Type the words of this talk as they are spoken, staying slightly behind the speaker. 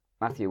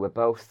Matthew, we're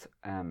both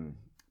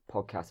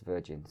podcast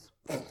virgins.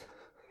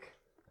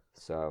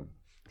 So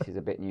this is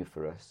a bit new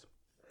for us.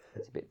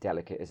 It's a bit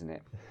delicate, isn't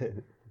it?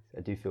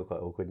 I do feel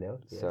quite awkward now.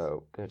 Yes.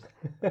 So, good.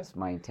 That's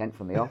my intent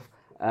from the off.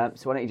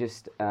 So why don't you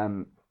just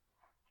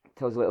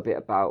tell us a little bit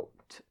about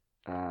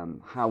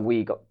how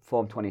we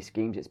formed 20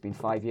 Schemes. It's been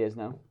 5 years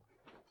now.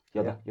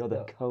 You're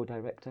the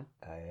co-director?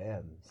 I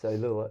am. So a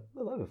little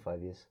over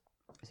 5 years.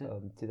 Is it?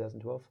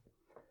 2012.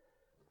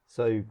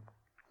 So,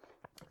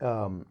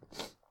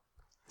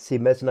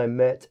 Matt and I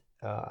met,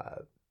 I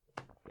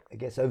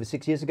guess, over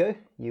 6 years ago.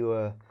 You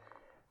were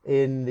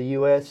in the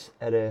US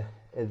at an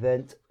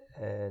event,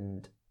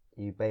 and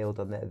you bailed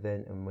on that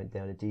event and went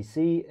down to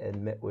DC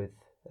and met with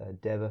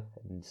Deva.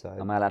 And so,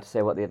 am I allowed to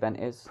say what the event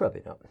is?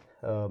 Probably not.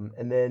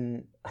 And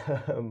then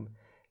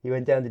you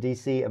went down to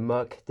DC, and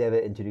Mark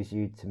Deva introduced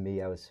you to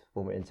me. I was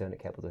former intern at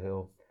Capitol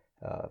Hill,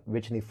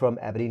 originally from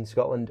Aberdeen,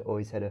 Scotland.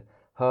 Always had a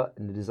heart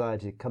and a desire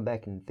to come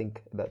back and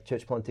think about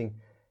church planting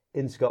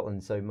in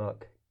Scotland. So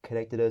Mark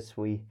connected us.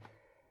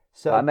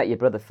 So I met your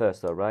brother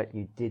first, though, right?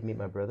 You did meet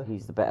my brother.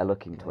 He's the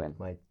better-looking twin.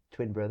 My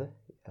twin brother,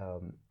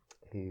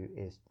 who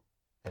is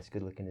as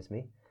good-looking as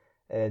me.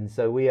 And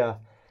so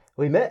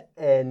we met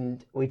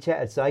and we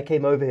chatted. So I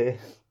came over here.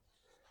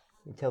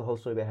 You tell the whole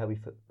story about how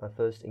my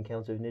first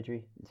encounter with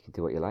Niddrie. You can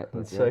do what you like.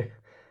 And so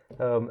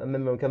I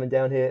remember I'm coming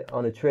down here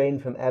on a train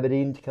from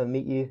Aberdeen to come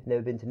meet you.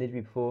 Never been to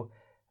Niddrie before.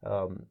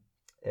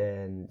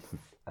 And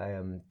I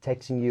am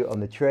texting you on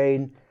the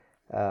train.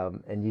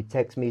 And you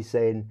text me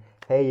saying,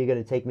 hey, you're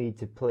going to take me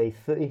to play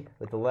footy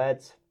with the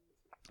lads.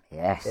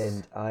 Yes.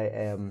 And I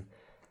am,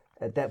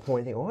 at that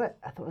point, thinking, what?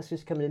 I thought I was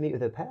just coming to meet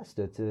with a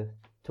pastor to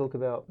talk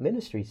about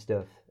ministry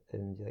stuff.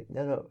 And you're like,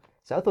 no.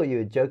 So I thought you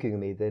were joking with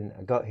me. Then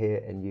I got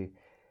here and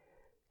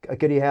I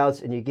go to your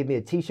house and you give me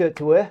a T-shirt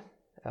to wear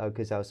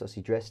because I was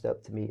obviously dressed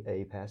up to meet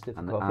a pastor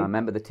for coffee. I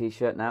remember the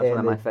T-shirt now. It's one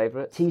of my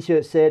favourites.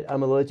 T-shirt said,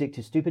 I'm allergic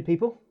to stupid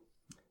people.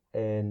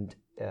 And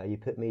you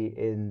put me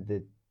in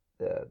the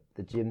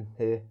gym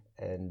here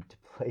and to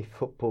play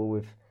football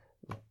with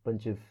a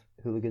bunch of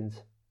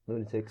hooligans,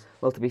 lunatics.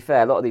 Well, to be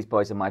fair, a lot of these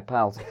boys are my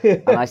pals.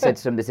 And I said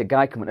to him, there's a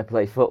guy coming to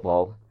play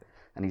football,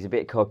 and he's a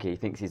bit cocky. He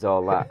thinks he's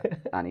all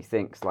that. And he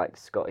thinks, like,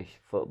 Scottish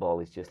football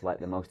is just, like,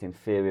 the most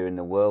inferior in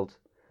the world.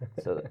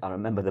 So I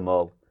remember them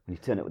all. When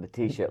you turn up with a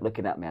T-shirt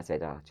looking at me, I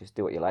said, just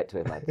do what you like to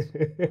it, lads.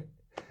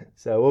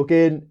 So I walk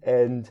in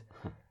and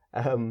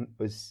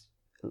was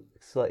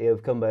slightly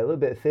overcome by a little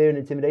bit of fear and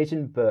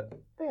intimidation, but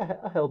yeah,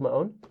 I held my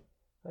own.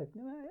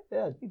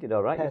 You did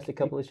all right. Passed a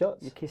couple of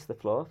shots. You kissed the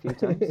floor a few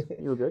times.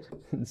 You were good.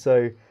 And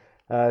so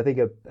I think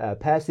I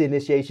passed the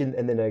initiation,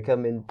 and then I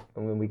come in,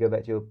 and when we go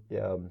back to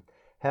your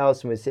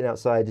house, and we're sitting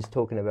outside just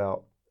talking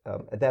about,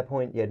 at that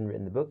point, you hadn't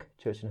written the book,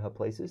 Church in Hard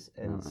Places,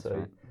 and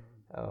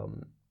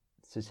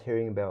just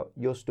hearing about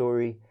your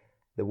story,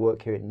 the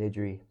work here at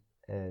Niddrie,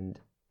 and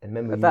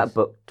remember that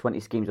book, 20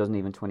 Schemes, wasn't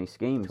even 20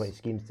 Schemes. 20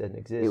 Schemes didn't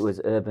exist. It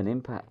was Urban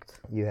Impact.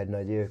 You had an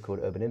idea called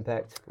Urban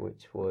Impact,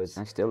 which was...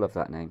 I still love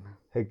that name.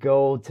 A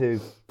goal to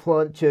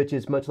plant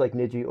churches much like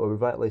Niddrie or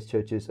revitalise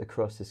churches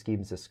across the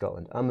schemes of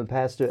Scotland. I'm a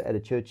pastor at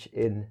a church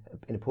in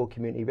a poor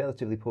community,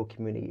 relatively poor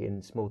community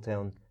in small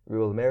town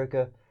rural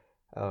America.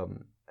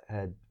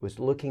 Was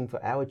looking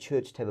for our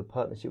church to have a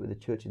partnership with a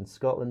church in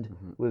Scotland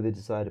with a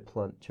desire to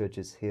plant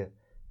churches here.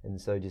 And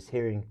so just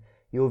hearing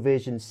your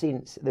vision,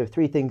 there are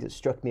three things that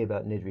struck me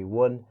about Niddrie.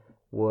 One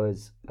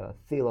was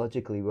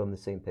theologically we're on the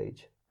same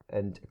page,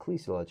 and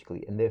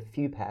ecclesiologically, and there are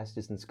few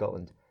pastors in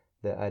Scotland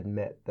that I'd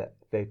met that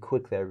very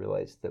quickly I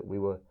realized that we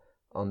were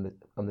on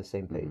the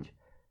same page.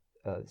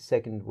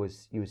 Second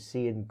was you were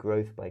seeing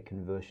growth by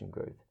conversion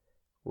growth,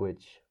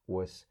 which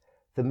was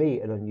for me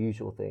an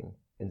unusual thing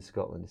in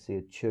Scotland to see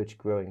a church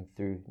growing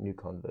through new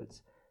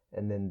converts.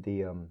 And then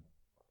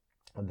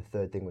the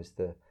third thing was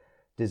the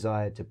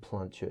desire to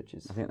plant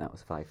churches. I think that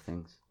was 5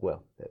 things.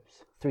 Well,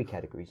 there's 3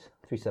 categories,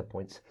 3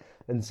 subpoints.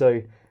 And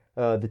so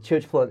the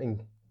church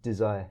planting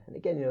desire, and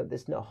again,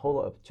 there's not a whole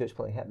lot of church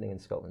planting happening in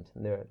Scotland,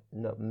 and there are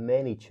not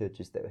many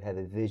churches that would have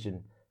a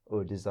vision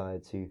or a desire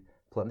to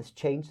plant. This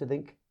changed, I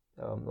think,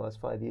 the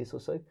last 5 years or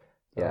so.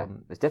 Yeah,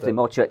 there's definitely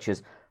more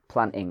churches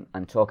planting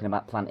and talking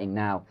about planting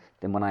now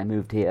than when I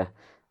moved here,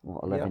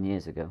 11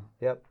 years ago.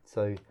 Yep.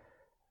 So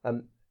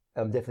I'm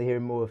definitely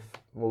hearing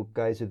more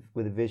guys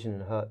with a vision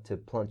and heart to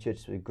plant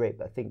churches would be great,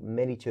 but I think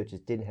many churches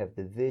didn't have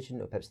the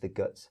vision or perhaps the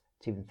guts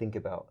to even think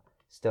about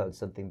starting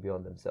something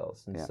beyond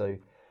themselves. And so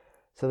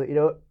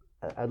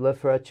I'd love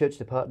for our church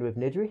to partner with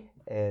Niddrie,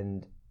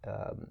 and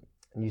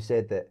you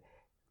said that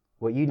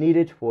what you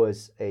needed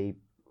was a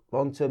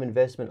long-term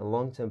investment, a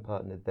long-term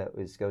partner that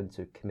was going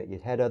to commit.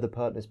 You'd had other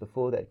partners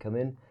before that had come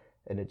in,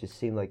 and it just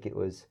seemed like it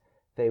was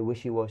very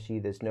wishy-washy.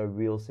 There's no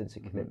real sense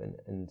of commitment,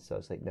 and so I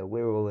was like, no,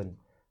 we're all in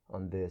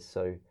on this.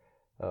 So,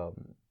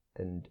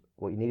 and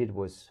what you needed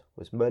was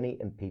money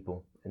and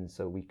people, and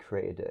so we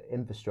created an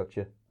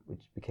infrastructure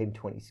which became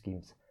 20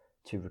 Schemes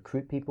to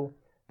recruit people.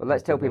 But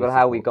let's tell people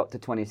how we got to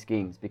 20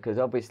 Schemes, because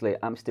obviously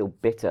I'm still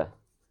bitter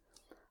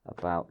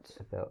about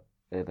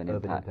Urban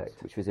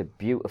Impact, which was a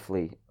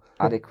beautifully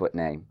adequate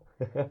name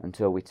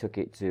until we took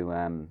it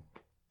to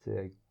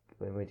when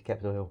we went to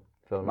Capitol Hill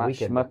for a Matt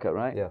weekend. Schmucker,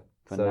 right? Yeah.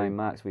 For So 9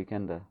 Marks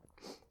Weekender.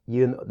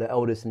 you and the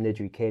eldest and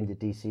Nidri came to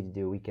DC to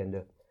do a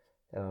weekender,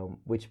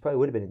 which probably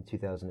would have been in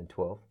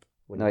 2012.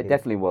 when No, you it came.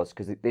 definitely was,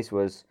 because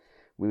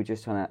we were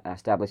just trying to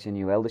establish a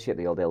new eldership.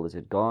 The old elders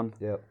had gone.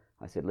 Yeah.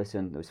 I said,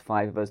 listen, there was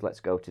 5 of us. Let's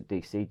go to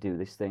DC, do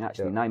this thing.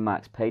 Actually, Yeah. 9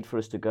 Marks paid for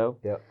us to go.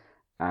 Yeah.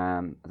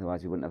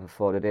 Otherwise, we wouldn't have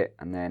afforded it.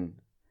 And then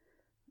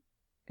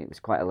it was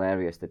quite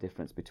hilarious, the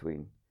difference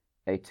between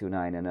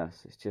 829 and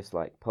us. It's just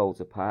like poles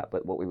apart,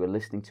 but what we were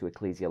listening to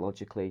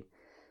ecclesiologically,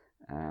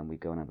 we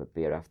go and have a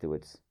beer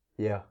afterwards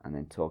Yeah. and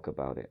then talk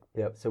about it.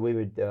 Yeah. So we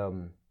would.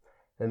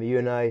 Remember, you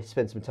and I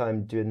spent some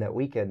time during that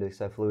weekend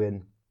because I flew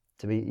in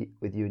to meet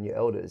with you and your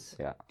elders.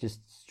 Yeah. Just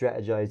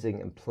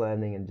strategizing and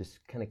planning and just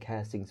kind of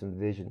casting some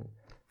vision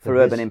For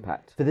this- Urban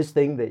Impact. for this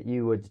thing that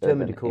you were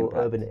determined to Urban call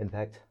Impact. Urban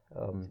Impact.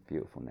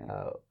 Beautiful name.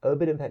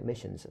 Urban Impact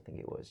Missions, I think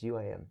it was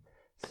UIM.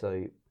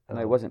 So No,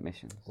 it wasn't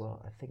missions.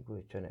 Well, I think we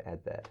were trying to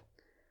add that,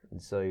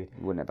 and so You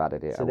wouldn't have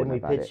added it. so I then we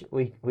wouldn't have pitch.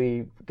 added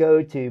We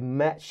go to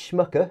Matt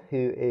Schmucker,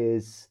 who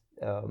is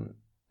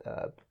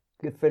a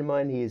good friend of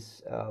mine.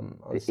 He's on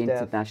the staff.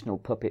 International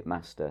Puppet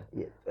Master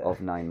Yeah,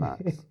 of 9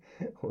 Marks.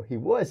 well, he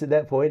was at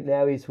that point.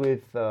 Now he's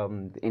with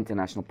The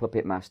International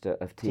Puppet Master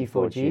of T4G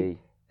T4G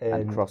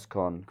and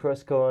CrossCon.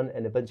 CrossCon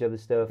and a bunch of other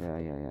stuff. Yeah,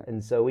 yeah, yeah.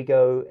 And so we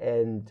go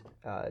and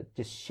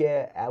just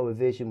share our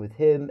vision with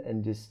him,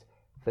 and just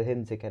for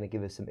him to kind of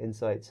give us some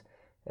insights.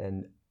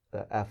 And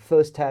our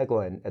first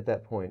tagline at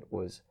that point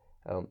was,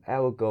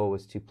 our goal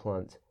was to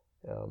plant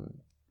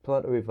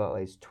or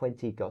revitalize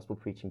 20 gospel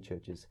preaching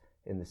churches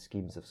in the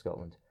schemes of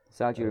Scotland.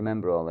 So how do you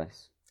remember all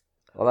this?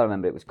 Well, I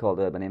remember it was called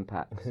Urban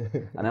Impact.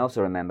 And I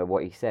also remember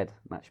what he said,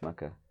 Matt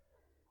Schmucker,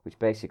 which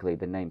basically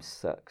the name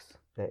sucks.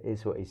 That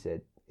is what he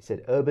said. He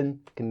said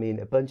urban can mean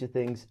a bunch of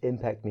things,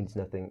 impact means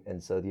nothing,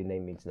 and so your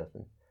name means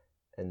nothing.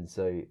 And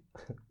so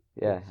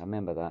Yeah, I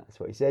remember that. that's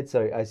what he said.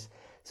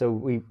 So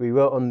we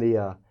wrote on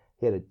the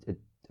he had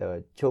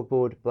a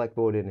chalkboard,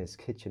 blackboard in his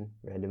kitchen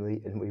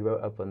randomly, and we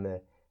wrote up on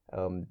there.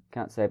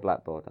 Can't say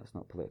blackboard, that's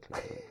not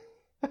politically correct.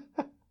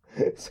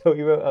 So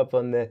we wrote up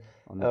on the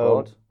On the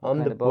board? What on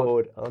kind the of board?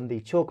 board, on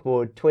the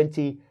chalkboard,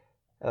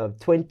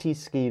 20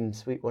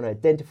 schemes. We want to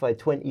identify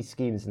 20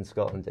 schemes in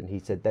Scotland, and he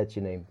said, "That's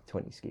your name,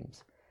 20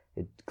 schemes."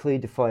 It clearly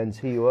defines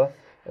who you are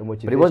and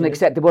what you. But it wasn't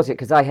accepted, was it?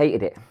 Because I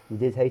hated it. You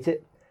did hate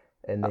it,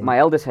 and then My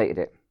elders hated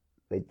it.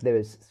 there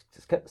was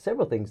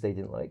several things they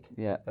didn't like.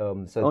 Yeah.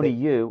 So Only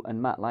you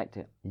and Matt liked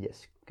it.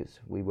 yes, because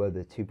we were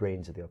the two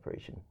brains of the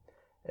operation.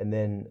 And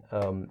then,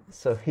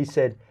 so he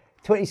said,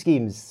 20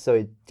 schemes. So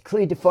it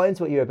clearly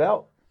defines what you're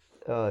about.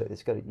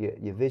 It's got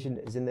your vision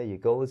is in there, your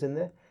goal is in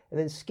there. And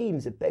then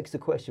schemes, it begs the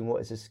question,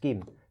 what is a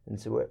scheme? And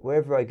so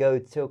wherever I go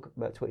to talk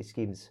about 20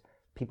 schemes,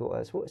 people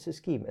ask, what is a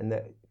scheme? And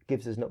that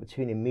gives us an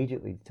opportunity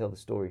immediately to tell the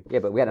story. Yeah,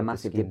 but we had a of the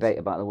massive schemes. debate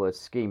about the word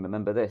scheme.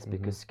 Remember this?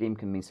 Because scheme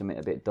can mean something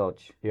a bit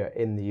dodge. Yeah,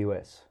 in the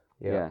US.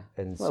 Yeah.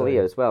 And Well, so,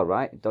 here as well,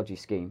 right? Dodgy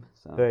scheme.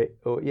 So, Right.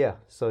 Oh, yeah.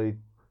 So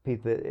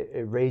people,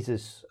 it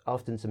raises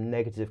often some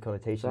negative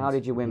connotations. so how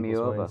did you in win me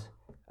people's over? minds.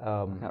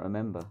 I can't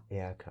remember.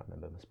 Yeah, I can't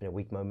remember. It must have been a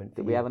weak moment.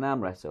 Did we have an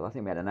arm wrestle? I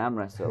think we had an arm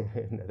wrestle.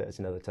 No, that's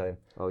another time.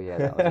 Oh yeah,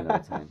 that was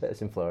another time.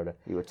 That's in Florida.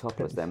 You were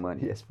topless then,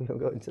 weren't you? Yes, we don't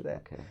go into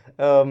that.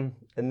 Okay.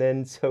 And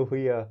then so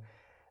we and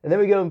then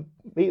we go and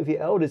meet with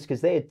your elders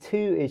because they had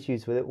two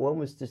issues with it. One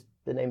was just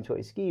the name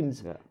 20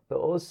 schemes, Yeah. but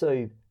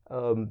also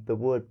the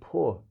word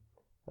poor.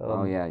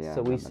 Oh, yeah, yeah, So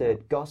I we remember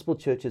said gospel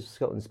churches of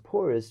Scotland's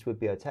poorest would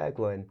be our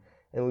tagline,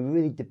 and we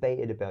really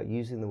debated about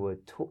using the word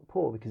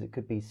poor because it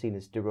could be seen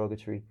as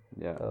derogatory,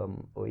 Yeah.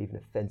 or even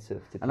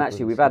offensive to people. And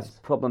actually, in we've had schemes.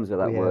 problems with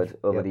that We word have,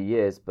 over yeah. the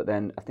years. But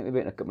then I think we've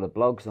written a couple of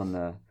blogs on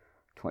the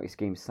 20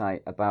 Schemes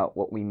site about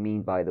what we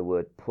mean by the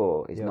word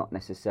poor is Yeah. not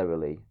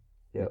necessarily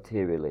Yeah.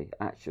 materially.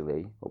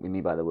 Actually, what we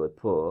mean by the word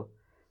poor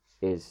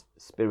is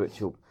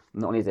spiritual.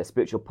 Not only is there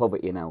spiritual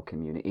poverty in our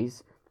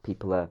communities,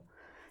 people are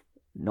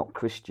not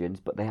Christians,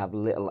 but they have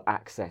little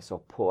access or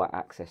poor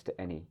access to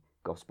any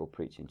gospel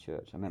preaching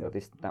church. I remember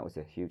that was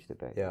a huge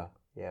debate. Yeah,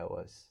 it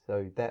was.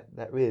 So that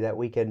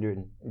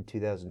weekender in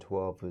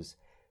 2012 was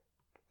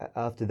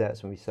after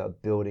that's when we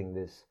started building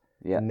this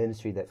Yeah.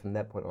 ministry that from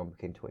that point on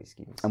became 20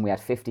 schemes. And we had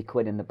 50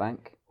 quid in the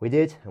bank. We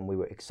did, and we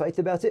were excited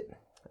about it.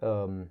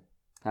 Hang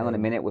on a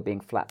minute, we're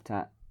being flapped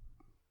at.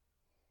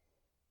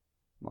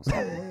 What's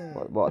happening?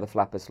 what are the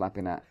flappers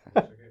slapping at? It's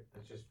okay.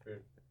 It's just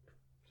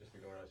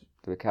ignore us.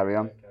 Do we carry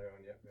on? Carry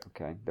on, yeah.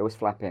 Okay, there was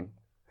flapping.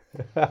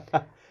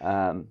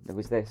 There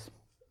was this.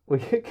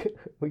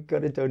 we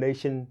got a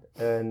donation,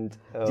 and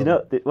Do you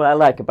know what I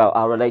like about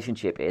our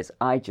relationship is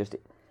I just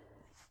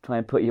try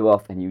and put you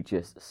off and you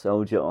just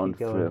soldier on Keep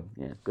going. through.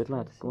 Yeah, good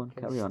lad. Go on,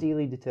 carry on.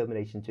 steely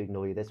determination to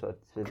ignore you. That's what I've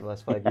spent the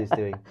last 5 years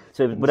doing.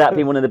 So would that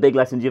be one of the big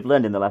lessons you've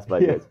learned in the last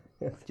 5 years?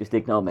 Just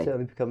ignore me.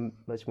 Certainly become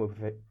much more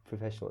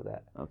professional at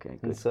that. Okay,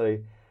 And good. so,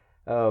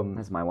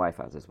 As my wife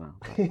has as well.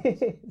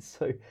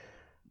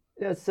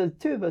 so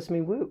two of us. I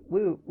mean,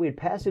 we had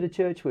pastored a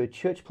church. We were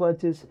church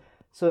planters.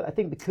 So I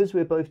think because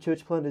we were both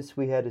church planters,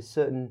 we had a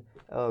certain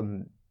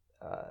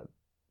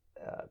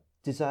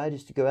desire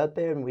just to go out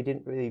there, and we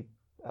didn't really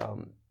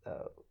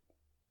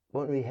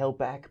weren't really held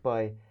back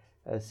by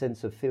a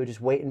sense of fear,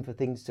 just waiting for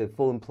things to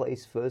fall in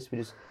place first. We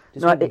just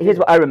No, here's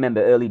what I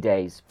remember early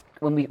days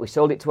when we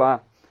sold it to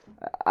our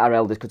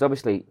elders, because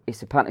obviously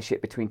it's a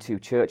partnership between two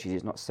churches.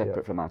 It's not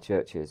separate from our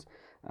churches,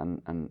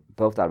 and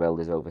both our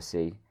elders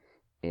oversee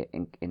it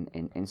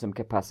in some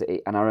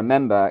capacity. And I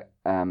remember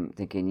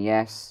thinking,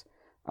 yes,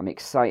 I'm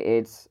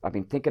excited. I've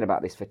been thinking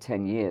about this for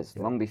 10 years,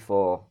 long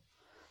before,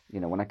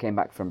 when I came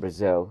back from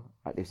Brazil.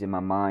 It was in my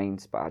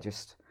mind, but I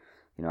just,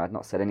 I'd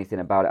not said anything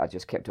about it. I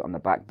just kept it on the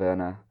back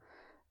burner.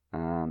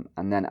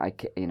 And then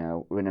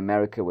we're in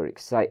America, we're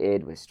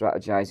excited, we're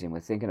strategizing, we're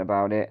thinking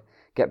about it.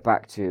 Get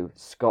back to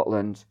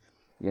Scotland,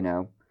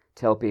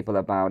 tell people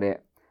about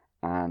it,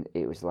 and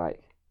it was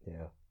like,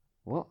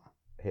 what?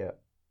 Yeah.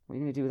 What are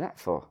you going to do that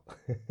for?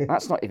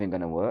 That's not even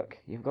going to work.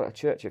 You've got a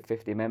church of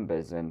 50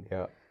 members and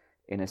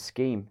in a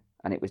scheme,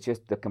 and it was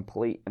just the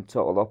complete and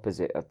total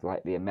opposite of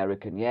like the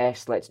American.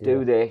 Yes, let's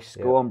do this.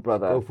 Go on,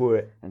 brother. Go for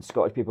it. And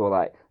Scottish people were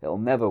like, it'll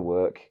never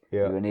work.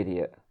 You're an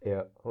idiot.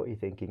 Yeah. What are you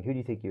thinking? Who do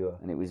you think you are?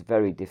 And it was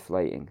very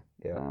deflating.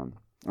 Yeah.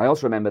 I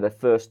also remember the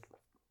first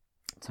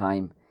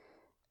time.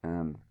 I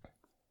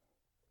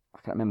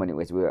can't remember when it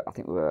was. I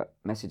think we were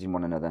messaging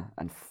one another,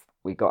 and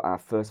we got our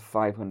first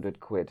 500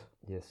 quid.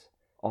 Yes.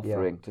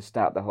 Offering to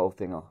start the whole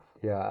thing off.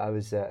 Yeah, I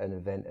was at an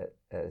event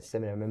at a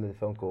seminary. I remember the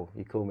phone call.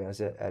 You called me. I was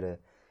at a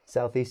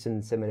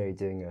Southeastern seminary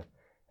doing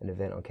an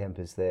event on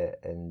campus there,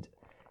 and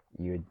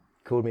you had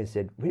called me and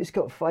said, "We just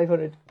got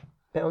 £500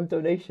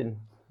 donation."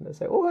 And I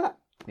was like, "Oh, what?"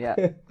 Yeah,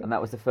 and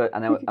that was the first.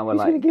 And we're Who's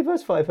like, going to give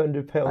us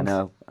 £500? I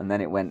know. And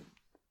then it went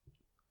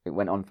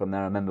on from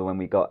there. I remember when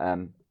we got. I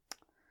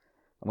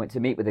went to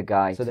meet with a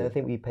guy. So then I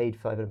think we paid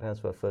 £500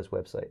 for our first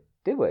website.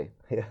 Did we?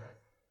 Yeah.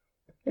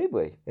 Did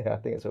we? Yeah, I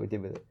think that's what we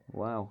did with it.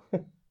 Wow.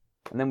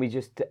 And then we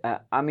just,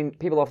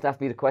 people often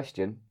ask me the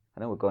question,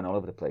 I know we're going all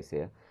over the place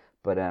here,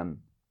 but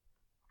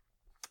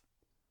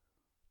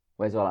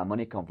where's all our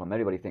money come from?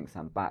 Everybody thinks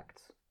I'm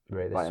backed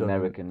by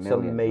American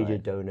millions. Some major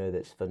donor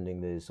that's funding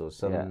this, or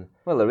some... Yeah.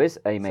 Well, there is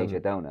a major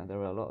donor. There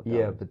are a lot of donors.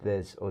 Yeah,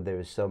 but there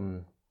is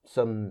some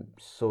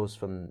source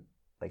from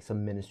like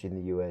some ministry in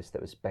the US that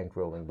was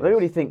bankrolling this. Well,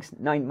 everybody thinks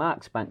 9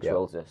 Marks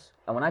bankrolls us.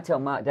 And when I tell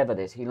Mark Dever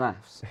this, he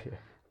laughs.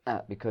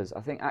 Because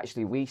I think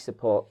actually we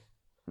support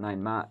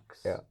 9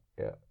 Marks. Yeah.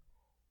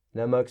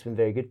 9 Marks been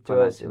very good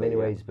to us in many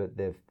ways, but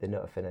they're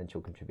not a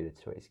financial contributor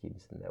to our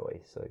schemes in that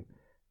way. So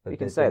you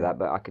can say that,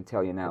 but I can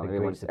tell you now,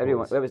 everyone,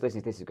 whoever's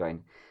listening to this is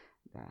going,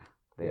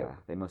 they are.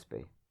 They must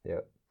be. Yeah.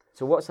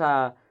 So what's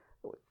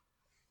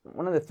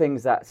one of the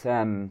things that's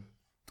given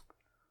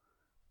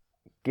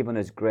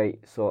us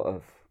great sort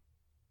of,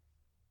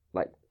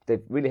 like,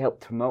 they've really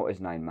helped promote us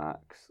 9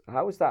 Marks.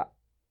 How is that?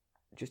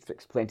 Just to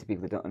explain to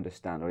people who don't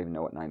understand or even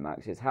know what 9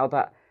 Marks is, how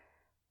that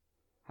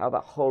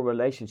whole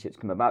relationship's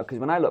come about. Because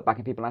when I look back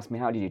and people ask me,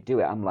 how did you do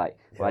it? I'm like,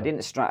 well, I didn't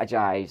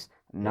strategize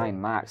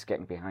 9 Marks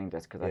getting behind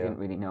us because I didn't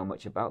really know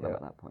much about them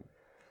at that point.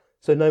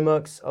 So 9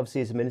 Marks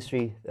obviously is a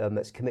ministry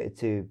that's committed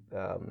to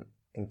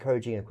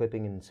encouraging,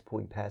 equipping and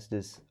supporting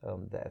pastors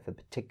that have a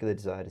particular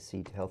desire to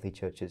see healthy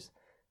churches.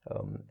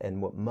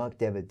 And what Mark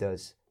Dever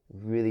does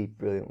really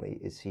brilliantly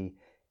is he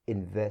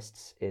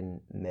invests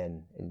in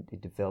men and he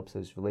develops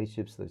those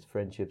relationships, those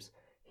friendships.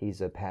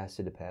 He's a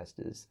pastor to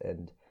pastors,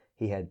 and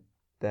he had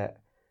that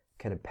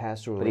kind of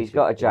pastoral relationship.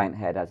 But he's got a giant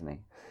head, hasn't he?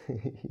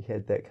 He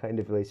had that kind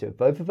of relationship.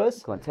 Both of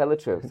us. Come on, tell the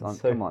truth.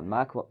 Come on,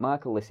 Mark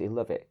will listen. He'll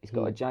love it. He's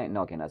got a giant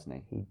noggin, hasn't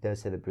he? He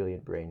does have a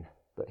brilliant brain.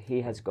 But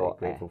he has got.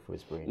 Grateful for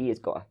his brain. He has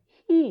got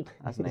a head,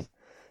 hasn't he?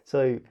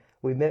 So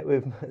we met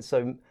with.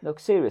 Look,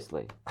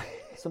 seriously.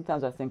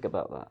 Sometimes I think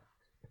about that.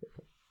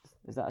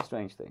 Is that a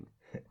strange thing?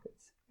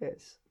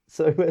 Yes.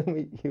 So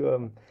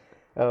when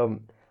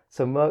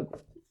so Mark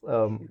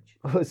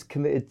was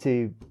committed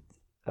to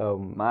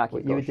Mark,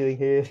 what you were doing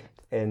here,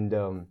 and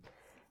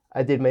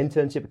I did my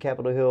internship at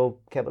Capitol Hill.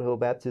 Capitol Hill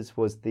Baptist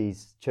was the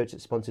church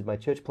that sponsored my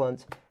church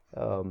plant.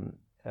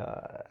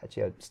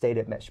 Actually, I stayed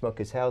at Matt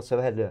Schmucker's house, so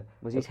I had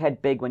Was his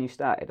head big when you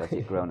started, or has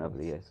it grown over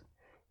the years?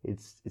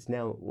 It's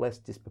now less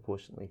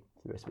disproportionately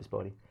to the rest of his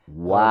body.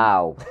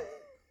 Wow.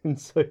 And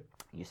so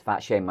you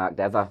fat shame Mark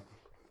Dever.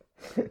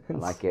 I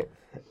like it.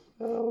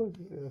 Oh,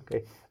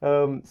 okay.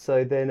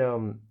 So then,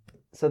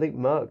 so I think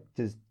Mark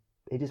just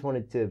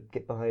wanted to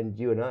get behind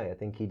you and I. I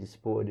think he just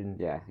supported in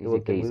he's the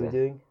work that we were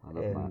doing. I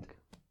love Mark.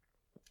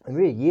 And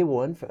really, year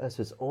one for us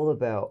was all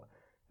about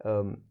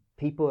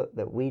people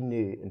that we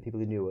knew and people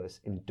who knew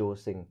us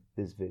endorsing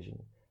this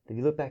vision. If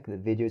you look back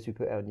at the videos we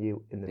put out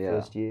in the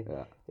first year,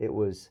 it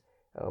was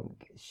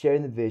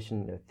sharing the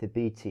vision.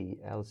 Thabiti,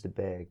 Alistair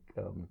Begg,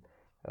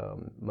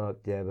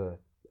 Mark Dever.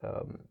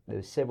 There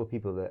were several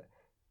people that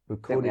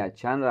recorded. I think we had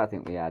Chandler. I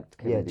think we had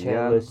Kevin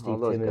Chandler, DeYoung, Steve all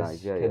those Timmis,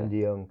 guys. Kevin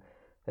DeYoung.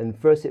 And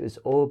for us, it was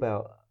all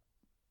about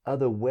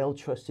other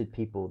well-trusted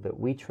people that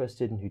we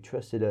trusted and who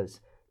trusted us,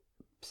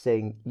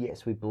 saying,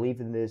 yes, we believe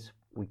in this,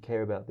 we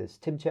care about this.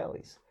 Tim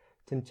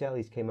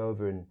Challies came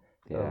over and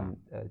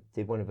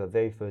did one of our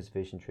very first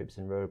vision trips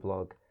and wrote a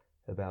blog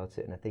about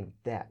it. And I think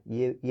that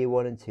year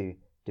 1 and 2,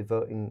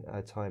 devoting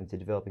our time to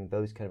developing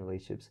those kind of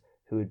relationships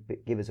who would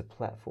give us a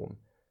platform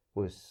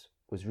was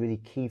was really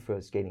key for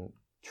us gaining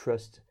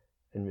trust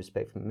and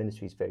respect from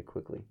ministries very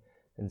quickly.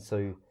 And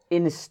so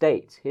In the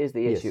States, here's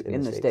the Yes, issue. in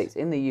In the the States. States,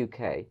 in the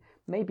UK,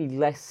 maybe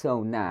less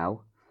so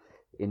now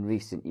in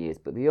recent years,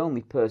 but the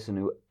only person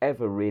who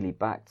ever really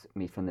backed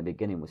me from the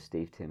beginning was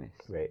Steve Timmis,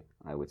 right,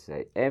 I would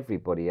say.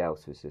 Everybody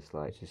else was just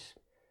like, just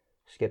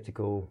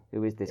skeptical.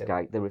 who is this Yeah.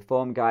 guy? The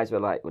Reform guys were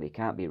like, well, he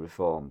can't be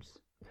Reforms.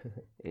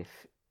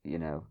 If,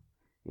 there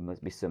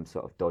must be some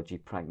sort of dodgy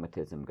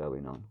pragmatism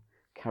going on.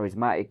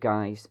 Charismatic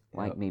guys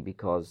like me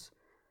because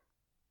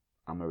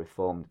I'm a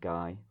Reformed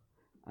guy.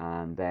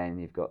 And then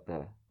you've got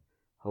the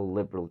whole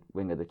liberal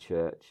wing of the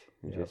church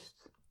who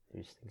just He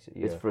just thinks that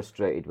is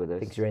frustrated with us.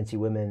 thinks you're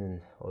anti-women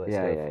and all that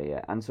Yeah, stuff.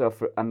 yeah. And so,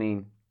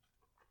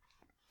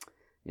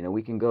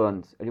 we can go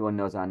and everyone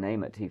knows our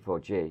name at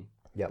T4G.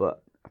 Yep.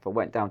 But if I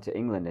went down to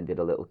England and did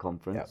a little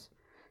conference,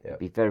 Yep. it'd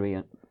be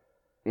very,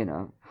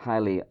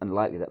 highly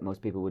unlikely that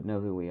most people would know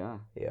who we are.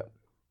 Yeah.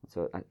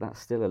 So that's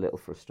still a little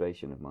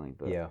frustration of mine.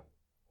 But Yeah.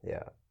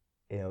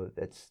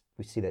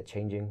 We see that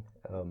changing.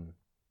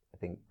 I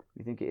think.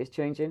 you think it is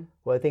changing?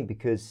 Well, I think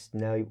because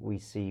now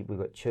we've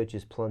got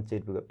churches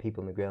planted, we've got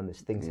people on the ground.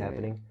 There's things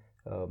happening.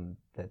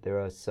 That there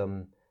are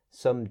some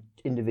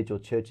individual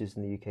churches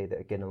in the UK that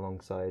are getting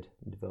alongside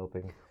and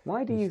developing.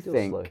 Why do It's you still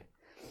think?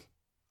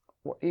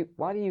 slow.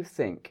 Why do you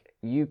think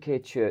UK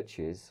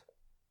churches,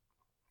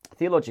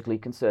 theologically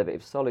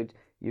conservative, solid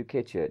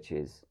UK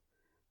churches,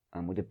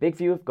 and with a big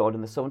view of God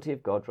and the sovereignty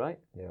of God, right,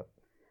 Yeah.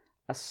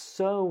 are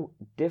so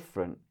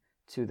different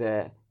to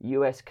their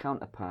US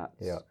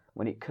counterparts Yeah.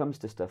 when it comes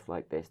to stuff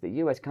like this? The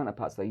US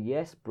counterparts are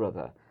yes,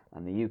 brother,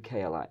 and the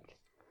UK are like,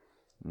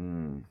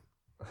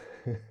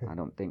 I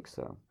don't think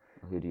so.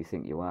 Who do you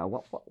think you are?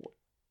 What?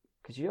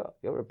 Because you're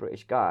a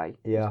British guy.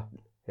 Yeah.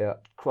 Yeah.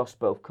 Cross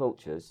both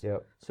cultures. Yeah.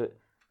 So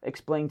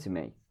explain to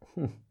me,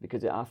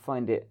 because I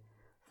find it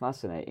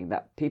fascinating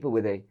that people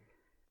with a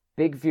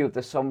big view of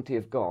the sovereignty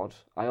of God,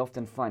 I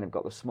often find have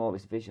got the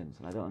smallest visions,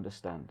 and I don't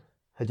understand.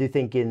 I do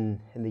think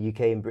in the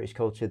UK and British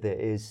culture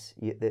there's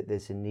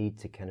a need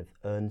to kind of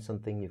earn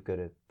something. You've got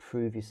to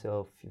prove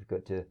yourself. You've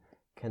got to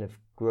kind of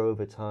grow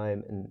over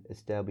time and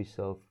establish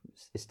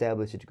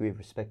a degree of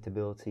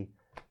respectability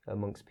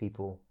amongst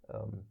people.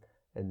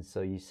 And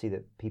so you see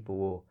that people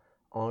will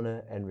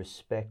honor and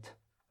respect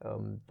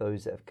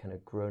those that have kind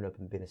of grown up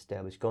and been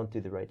established, gone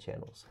through the right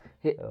channels.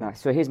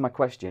 So here's my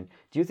question.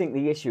 Do you think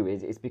the issue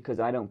is because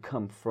I don't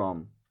come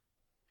from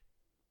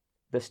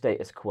the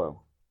status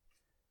quo?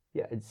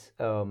 Yeah, it's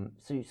so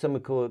some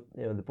would call it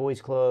the boys'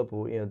 club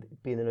or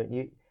being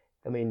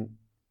I mean,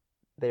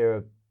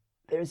 there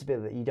is a bit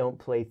of that you don't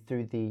play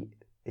through the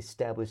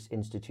established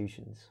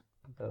institutions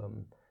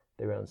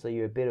around. So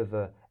you're a bit of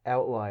a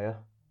outlier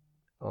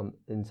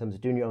in terms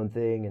of doing your own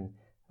thing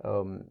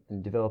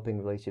and developing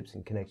relationships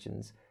and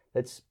connections.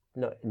 That's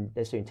not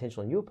necessarily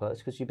intentional on your part,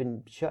 because you've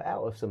been shut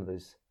out of some of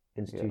those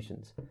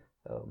institutions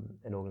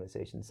and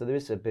organizations. So there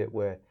is a bit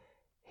where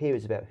here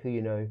it's about who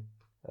you know.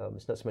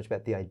 It's not so much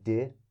about the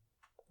idea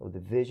or the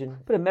vision.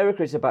 But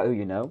America is about who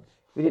you know.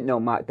 We didn't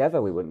know Mark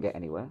Dever, we wouldn't get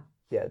anywhere.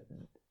 Yeah,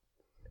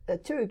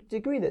 to a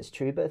degree that's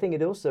true, but I think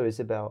it also is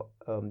about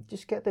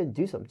just get there and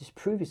do something. Just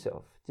prove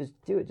yourself. Just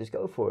do it. Just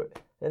go for it.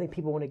 I think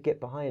people want to get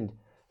behind.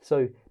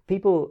 So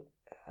people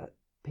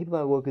that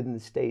I work with in the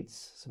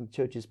States, some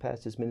churches,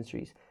 pastors,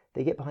 ministries,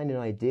 they get behind an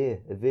idea,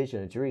 a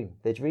vision, a dream.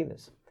 They're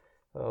dreamers.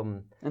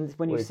 And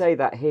when you say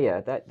that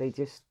here, that they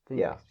just think,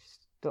 Yeah.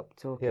 stop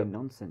talking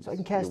nonsense. So I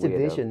can cast a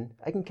vision.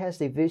 I can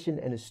cast a vision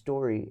and a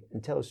story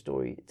and tell a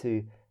story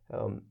to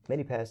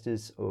many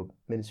pastors or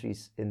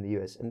ministries in the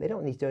US, and they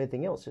don't need to do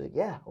anything else. They're like,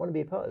 yeah, I want to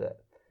be a part of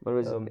that.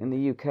 Whereas in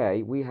the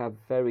UK, we have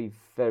very,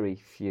 very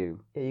few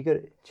Yeah, you got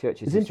it.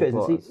 churches. It's who interesting.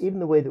 support us. See, even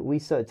the way that we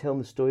started telling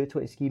the story of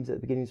 20 schemes at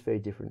the beginning is very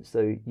different.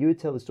 So you would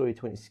tell the story of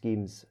 20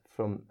 schemes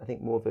from, I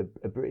think, more of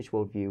a British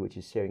worldview, which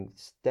is sharing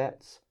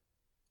stats,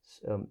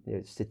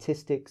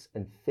 statistics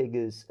and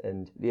figures,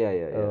 and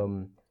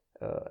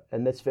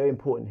and that's very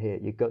important here.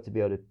 You've got to be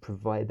able to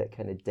provide that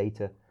kind of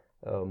data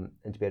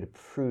and to be able to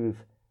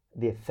prove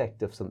the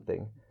effect of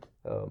something.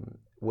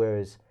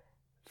 Whereas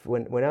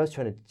when I was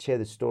trying to share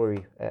the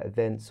story at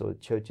events or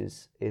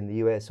churches in the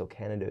US or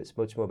Canada, it's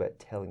much more about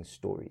telling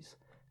stories.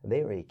 And they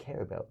don't really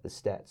care about the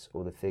stats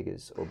or the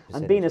figures or percentages.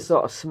 And being a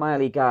sort of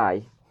smiley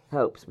guy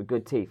helps with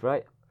good teeth,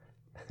 right?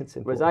 It's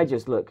Whereas I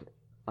just look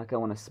like I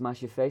want to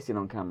smash your face in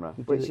on camera,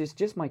 which is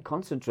just my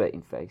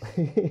concentrating face.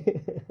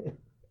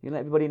 You let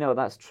everybody know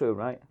that's true,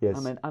 right?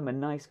 Yes. I'm a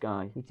nice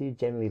guy. You do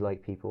generally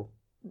like people.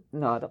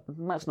 No,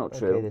 that's not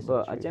true. that's but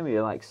not I true. generally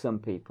like some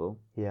people.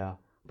 Yeah.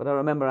 But I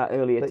remember our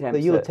early attempts.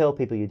 But you'll at- tell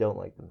people you don't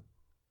like them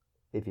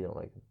if you don't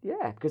like them.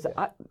 Yeah, because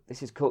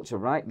this is culture,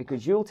 right?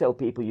 Because you'll tell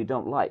people you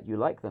don't like, you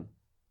like them.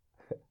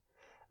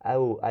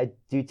 I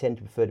do tend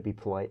to prefer to be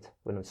polite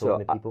when I'm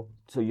talking to people.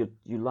 So you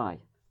lie.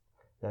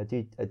 I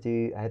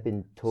have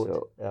been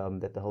taught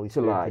that the Holy to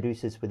Spirit lie.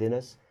 produces within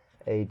us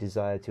a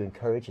desire to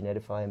encourage and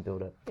edify and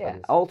build up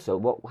others. Also,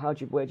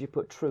 where do you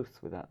put truth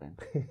with that then?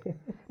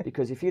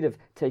 Because if you'd have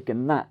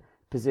taken that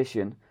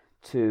position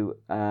to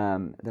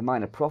the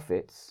minor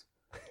prophets,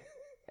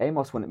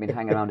 Amos wouldn't have been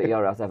hanging around at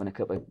your house having a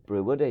cup of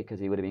brew, would he? Because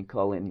he would have been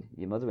calling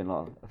your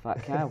mother-in-law a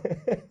fat cow,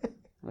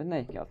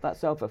 wouldn't he? Get off that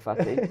sofa,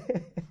 fatty,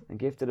 and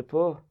give to the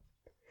poor.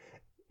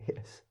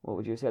 Yes. What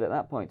would you have said at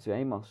that point to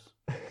Amos?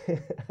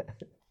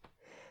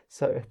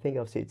 So I think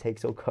obviously it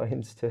takes all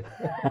kinds to.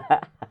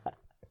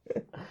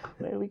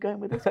 Where are we going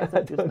with this? Because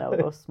I just now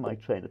lost my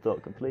train of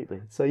thought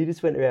completely. So you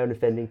just went around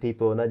offending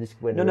people, and I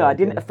just went. No, I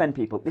didn't offend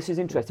people. This is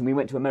interesting. We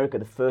went to America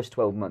the first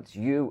 12 months.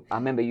 I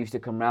remember you used to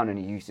come round and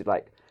you used to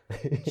like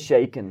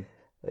shake and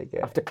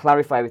have to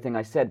clarify everything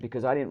I said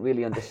because I didn't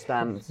really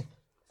understand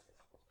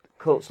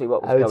culturally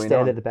what was going on. I would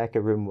stand at the back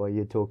of the room while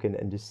you're talking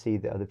and just see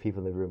the other people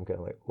in the room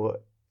going like,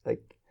 what?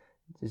 Like,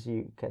 just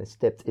you kind of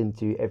stepped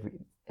into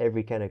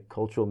every kind of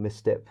cultural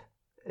misstep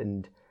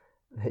and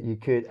that you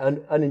could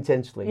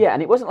unintentionally. Yeah,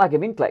 and it wasn't like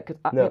of intellect.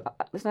 Cause No.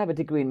 Listen, I have a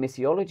degree in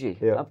missiology.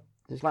 Yeah.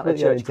 It's like the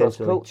church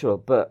cross-cultural,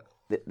 but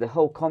the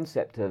whole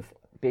concept of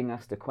being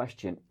asked a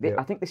question, Yeah.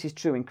 I think this is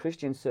true in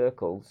Christian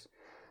circles,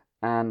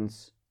 and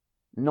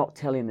not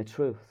telling the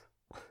truth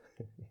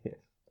Yes.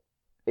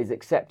 is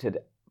accepted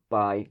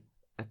by,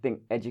 I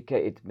think,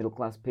 educated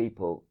middle-class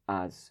people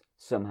as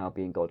somehow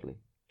being godly.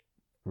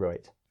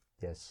 Right.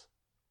 Yes.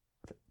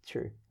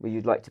 True. Well,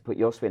 you'd like to put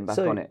your spin back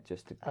So, on it,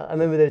 just to... I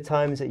remember there were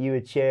times that you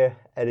would share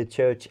at a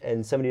church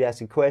and somebody would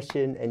ask a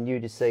question and you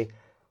would just say,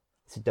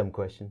 it's a dumb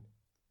question.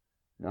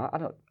 No, I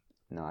don't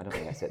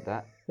think I said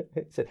that.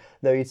 So,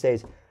 no, you'd say,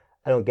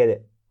 I don't get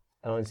it.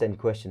 I don't understand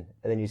your question.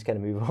 And then you just kind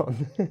of move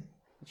on.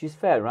 Which is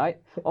fair,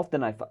 right?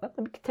 Often let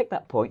me take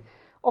that point.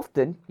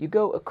 Often you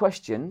go at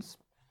questions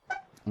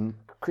in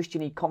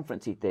Christian-y,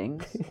 conference-y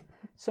things.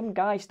 Some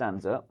guy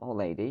stands up, or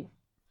lady,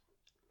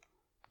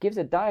 gives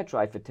a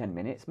diatribe for 10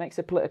 minutes, makes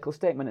a political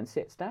statement and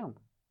sits down.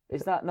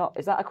 Is that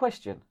a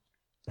question?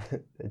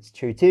 It's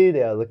true too.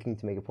 They are looking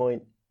to make a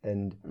point,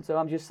 and so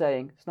I'm just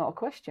saying, it's not a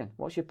question.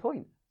 What's your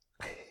point?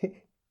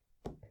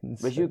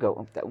 Whereas you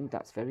go,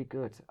 that's very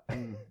good.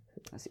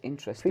 That's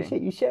interesting.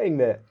 Appreciate you sharing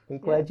that. I'm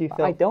glad you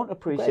felt. I don't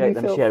appreciate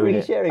them sharing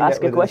it.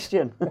 Ask a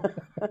question.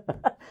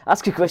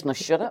 Ask a question or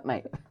shut up,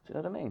 mate. Do you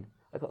know what I mean?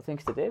 I've got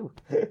things to do.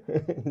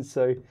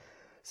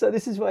 So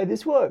this is why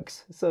this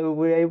works. So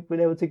we're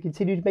able to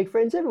continue to make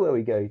friends everywhere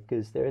we go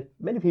because there are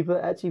many people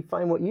that actually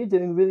find what you're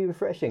doing really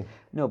refreshing.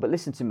 No, but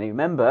listen to me.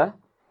 Remember,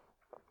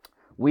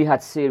 we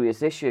had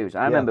serious issues.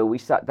 I remember we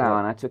sat down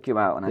and I took you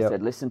out and I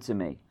said, listen to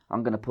me.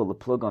 I'm going to pull the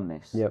plug on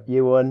this. Yep.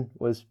 Year one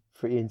was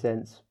pretty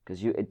intense.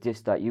 Because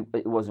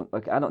it wasn't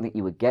okay. I don't think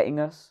you were getting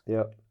us.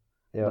 Yep.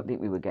 I don't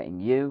think we were getting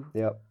you.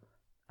 Yep.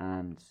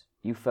 And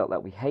you felt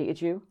like we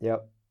hated you.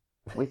 Yep.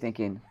 We're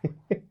thinking,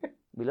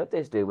 we love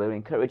this dude. We're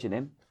encouraging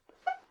him.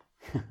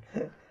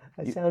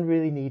 I sound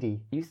really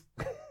needy.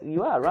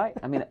 You are, right?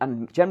 I mean,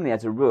 and generally,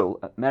 as a rule,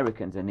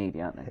 Americans are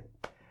needy, aren't they?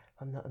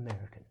 I'm not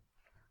American.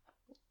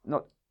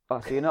 So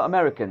you're not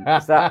American?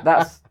 That's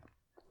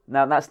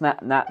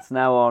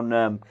now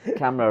on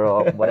camera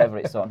or whatever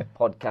it's on,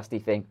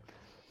 podcasty thing.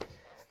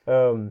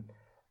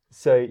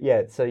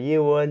 So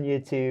year one, year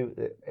two,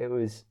 it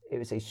was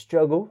a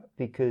struggle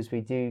because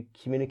we do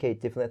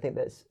communicate differently. I think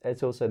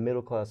that's also a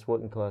middle class,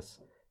 working class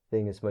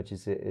thing as much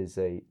as it is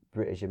a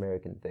British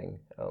American thing.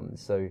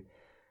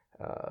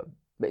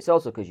 But it's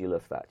also because you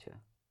love Thatcher.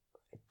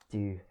 I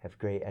do have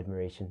great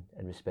admiration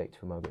and respect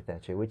for Margaret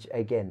Thatcher, which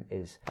again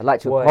is. I'd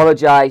like to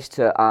apologise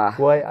to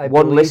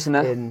one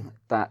listener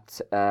that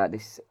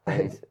this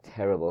is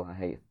terrible. I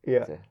hate.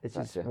 Yeah, it's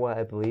just why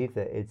I believe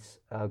that it's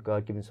our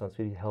God-given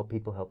responsibility to help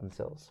people help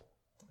themselves,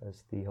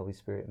 as the Holy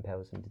Spirit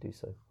empowers them to do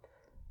so.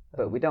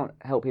 But we don't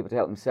help people to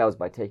help themselves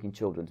by taking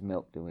children's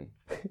milk, do we?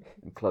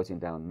 And closing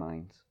down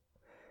mines.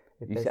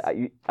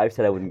 I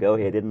said I wouldn't go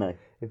here, didn't I?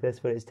 If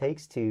that's what it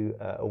takes to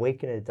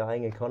awaken a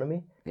dying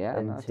economy. Yeah,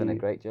 and that's done a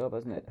great job,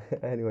 hasn't it?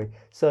 Anyway,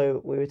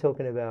 so we were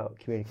talking about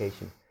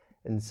communication.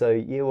 And so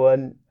year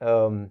one,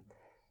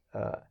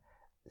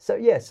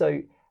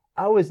 so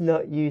I was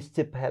not used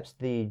to perhaps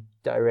the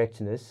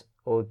directness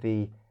or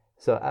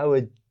so I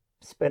would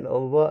spend a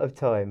lot of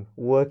time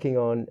working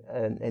on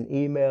an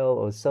email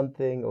or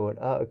something or an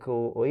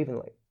article or even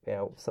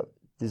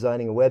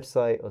designing a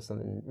website or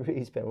something.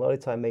 Really spent a lot of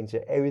time making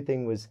sure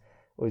everything was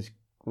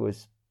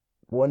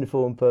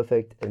wonderful and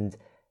perfect, and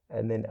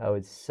then I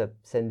would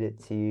send it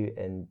to you,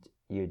 and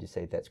you would just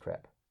say that's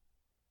crap,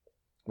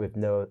 with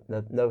no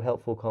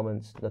helpful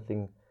comments,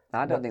 nothing.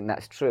 I don't think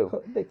that's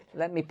true.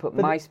 Let me put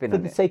my spin on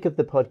it. For the sake of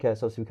the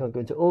podcast, obviously we can't go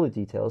into all the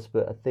details,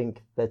 but I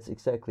think that's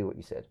exactly what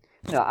you said.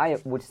 No, I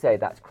would say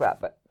that's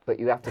crap, but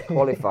you have to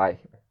qualify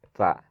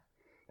that.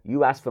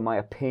 You asked for my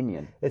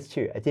opinion. That's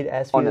true. I did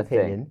ask for your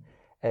opinion.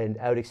 And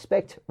I would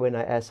expect when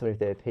I ask somebody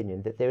their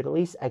opinion that they would at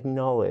least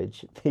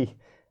acknowledge the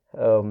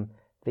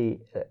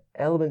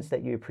elements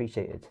that you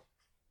appreciated.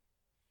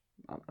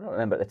 I don't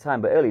remember at the time,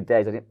 but early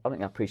days, I don't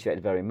think I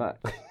appreciated very much.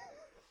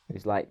 It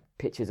was like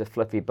pictures of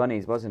fluffy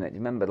bunnies, wasn't it? Do you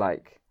remember, I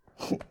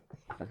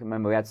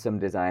remember we had some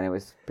design, it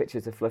was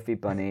pictures of fluffy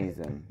bunnies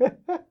and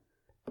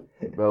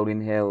rolling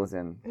hills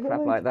and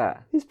crap like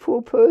that. This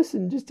poor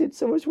person just did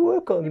so much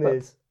work on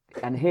this.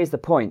 And here's the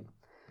point.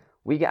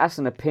 we get asked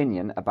an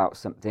opinion about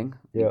something,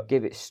 Yeah. you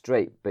give it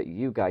straight, but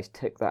you guys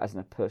take that as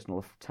a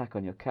personal attack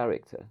on your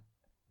character.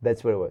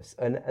 That's what it was,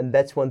 and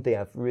that's one thing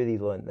I've really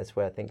learned. That's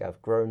where I think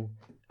I've grown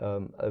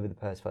over the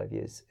past 5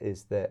 years.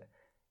 Is that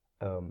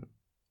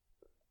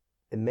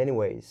in many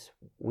ways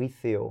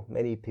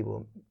many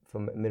people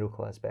from a middle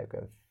class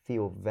background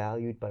feel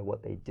valued by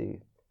what they do,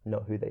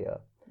 not who they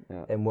are.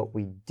 Yeah. And what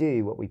we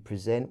do, what we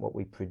present, what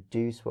we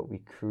produce, what we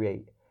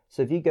create.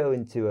 So if you go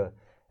into a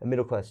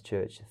middle class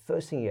church, the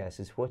first thing you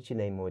ask is, "What's your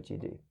name? What do you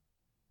do?"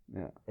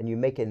 Yeah. And you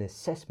make an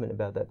assessment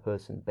about that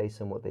person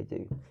based on what they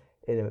do.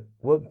 In a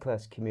working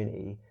class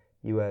community,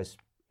 you ask,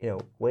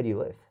 where do you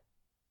live?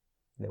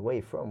 Where are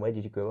you from? Where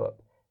did you grow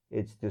up?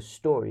 It's the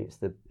story.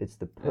 It's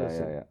the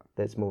person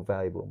that's more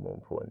valuable, more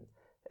important.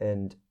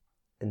 And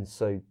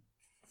so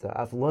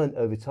I've learned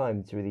over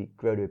time to really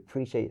grow to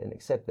appreciate and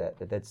accept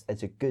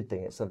that's a good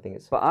thing. It's something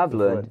that's. But I've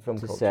learned from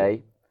to culture.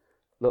 say,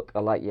 look, I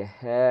like your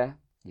hair.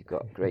 You've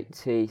got great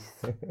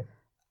teeth.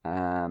 You're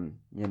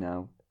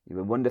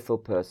a wonderful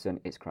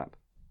person. It's crap.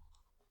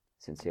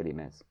 Sincerely,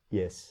 Mez.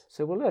 Yes.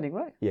 So we're learning,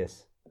 right?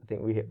 Yes. I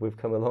think we've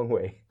come a long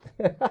way.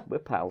 We're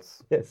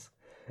pals. Yes.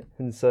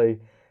 And so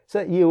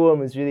year one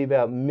was really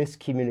about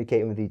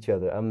miscommunicating with each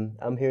other.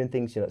 I'm hearing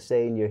things you're not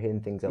saying. You're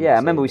hearing things I'm not saying. I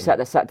remember we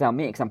sat down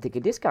meeting because I'm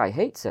thinking, this guy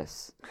hates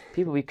us.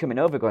 People be coming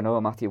over going, "Oh,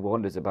 Matthew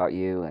wonders about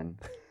you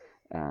and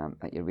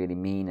that you're really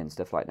mean and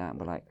stuff like that."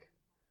 And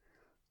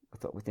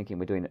we're thinking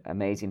we're doing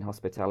amazing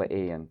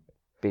hospitality and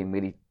being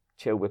really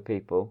chill with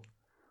people.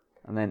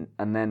 And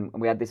then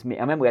we had this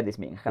meeting. I remember we had this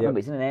meeting. I can't remember.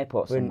 It's in an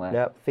airport somewhere.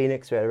 Yeah,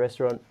 Phoenix. We're at a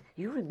restaurant.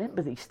 You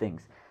remember these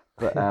things.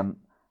 But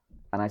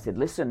and I said,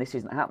 "Listen, this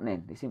isn't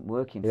happening. This isn't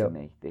working for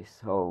me. This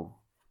whole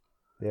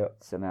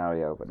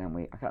scenario." But then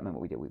I can't remember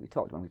what we did. We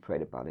talked when we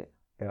prayed about it.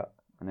 Yeah.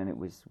 And then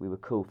we were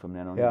cool from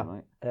then on. Yeah.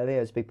 Right? And I think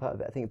that's a big part of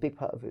it. I think a big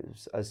part of it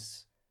was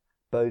us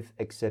both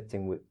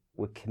accepting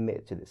we're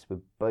committed to this.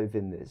 We're both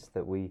in this.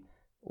 That we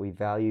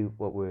value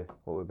what we're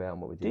about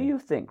and what we're doing. Do you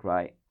think,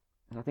 right?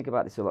 And I think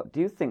about this a lot. Do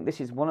you think this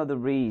is one of the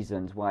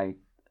reasons why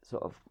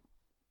sort of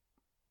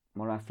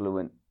more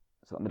affluent,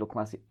 sort of middle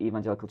class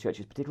evangelical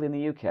churches, particularly in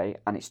the UK,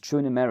 and it's true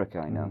in America,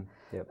 I know,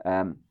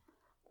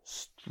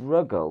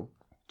 struggle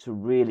to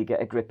really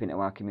get a grip into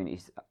our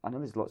communities? I know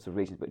there's lots of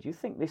reasons, but do you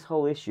think this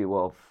whole issue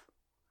of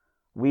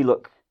we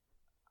look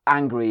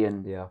angry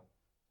and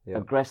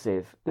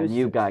aggressive, and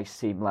you guys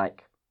seem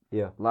like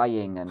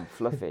lying and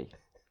fluffy?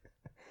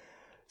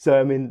 So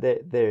I mean,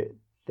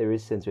 there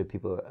is a sense where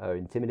people are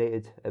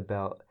intimidated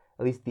about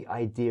at least the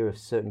idea of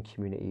certain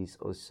communities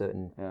or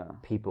certain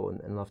people,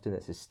 and often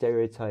that's a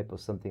stereotype or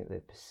something that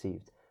they've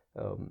perceived,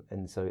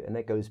 and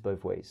that goes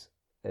both ways.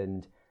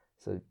 And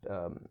so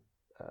I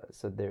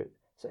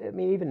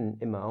mean, even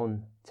in my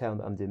own town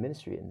that I'm doing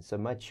ministry in, so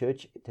my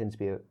church tends to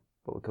be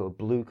what we call a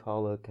blue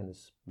collar kind of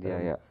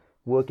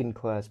working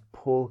class,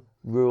 poor,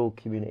 rural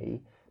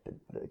community. But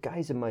the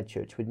guys in my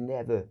church would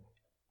never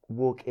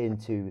walk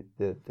into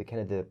the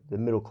kind of the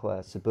middle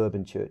class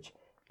suburban church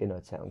in our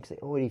town because they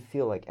already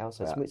feel like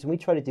outside. So we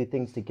try to do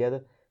things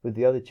together with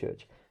the other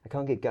church. I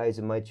can't get guys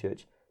in my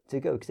church to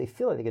go because they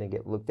feel like they're going to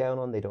get looked down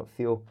on. They don't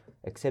feel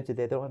accepted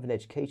there. They don't have an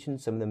education.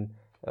 Some of them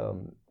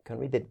can't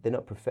read. They're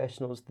not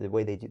professionals. The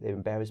way they do, they're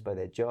embarrassed by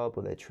their job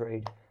or their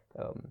trade.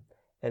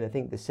 And I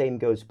think the same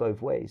goes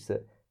both ways.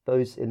 That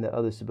those in the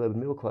other suburban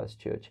middle class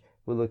church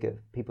will look at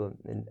people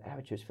in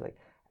our church and feel like,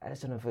 I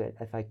just don't know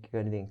if I got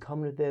anything in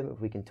common with them, if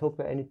we can talk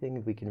about anything,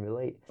 if we can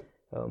relate.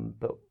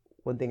 But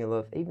one thing I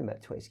love, even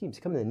about 20 Schemes,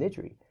 coming to the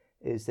Nidri,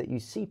 is that you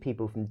see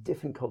people from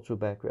different cultural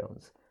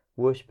backgrounds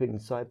worshipping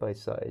side by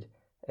side,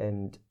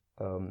 and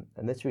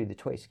that's really the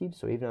 20 Schemes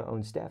story. Even our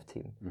own staff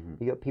team,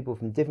 you got people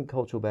from different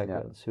cultural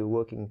backgrounds who are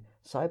working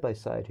side by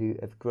side, who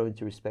have grown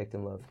to respect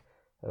and love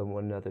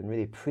one another, and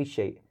really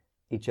appreciate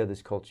each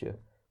other's culture,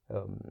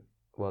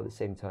 while at the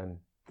same time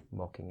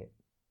mocking it.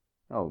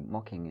 Oh,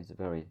 mocking is a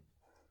very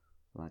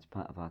large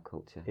part of our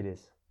culture. It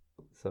is.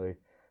 So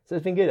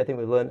it's been good. I think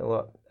we've learned a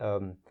lot.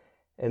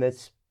 And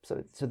that's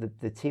so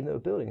the team that we're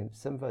building, and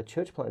some of our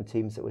church plant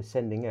teams that we're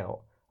sending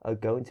out are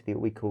going to be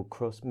what we call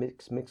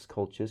mixed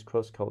cultures,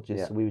 cross cultures.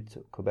 Yeah. So we would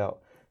talk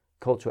about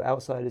cultural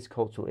outsiders,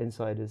 cultural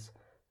insiders.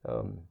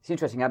 It's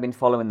interesting. I've been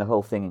following the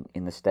whole thing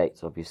in the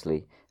States,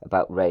 obviously,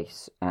 about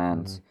race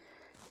and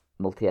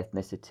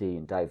multi-ethnicity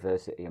and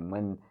diversity. And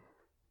when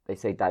they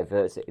say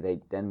diversity, they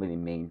then really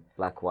mean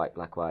black, white,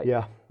 black, white.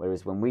 Yeah.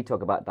 Whereas when we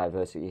talk about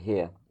diversity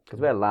here, because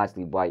we're a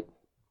largely white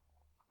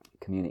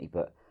community,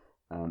 but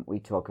we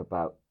talk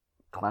about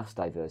class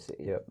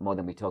diversity more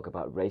than we talk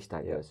about race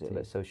diversity. So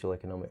that's social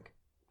economic.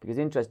 Because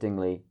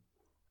interestingly,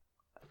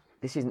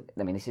 this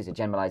is a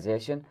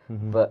generalization,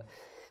 but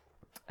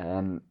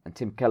and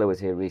Tim Keller was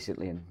here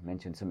recently and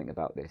mentioned something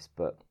about this,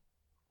 but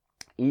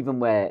even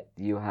where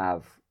you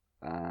have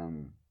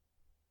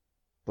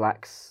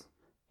blacks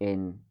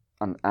and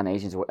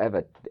Asians or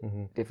whatever,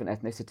 different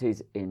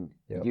ethnicities in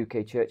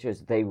UK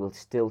churches, they will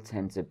still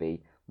tend to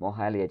be more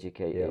highly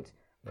educated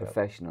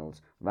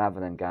professionals rather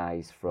than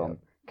guys from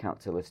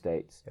council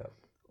estates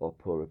or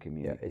poorer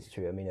communities. Yeah, it's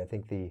true. I mean, I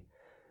think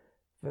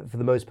for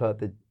the most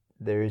part,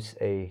 there is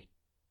a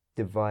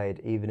divide,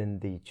 even in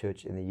the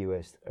church in the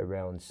US,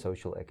 around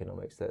social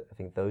economics. That I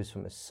think those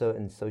from a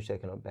certain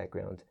socioeconomic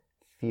background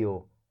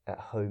feel at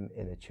home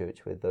in a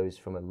church, where those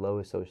from a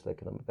lower social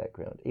economic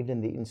background, even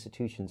in the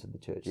institutions of the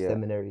church,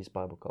 seminaries,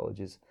 Bible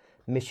colleges,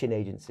 mission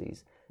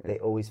agencies, they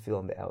always feel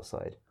on the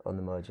outside, on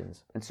the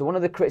margins. And so one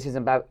of the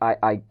criticism about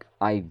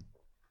I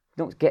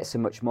don't get so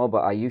much more, but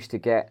I used to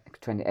get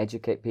trying to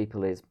educate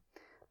people is,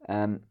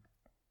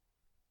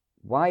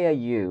 why are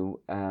you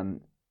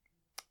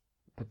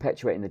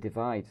perpetuating the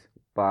divide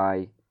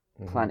by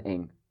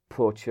planting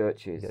poor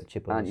churches?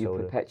 Aren't you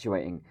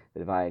perpetuating the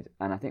divide?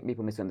 And I think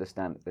people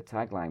misunderstand the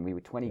tagline. We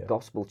were 20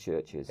 gospel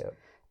churches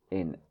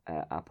in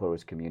our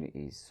poorest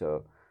communities.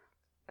 So,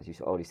 as you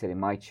already said, in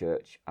my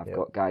church, I've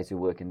got guys who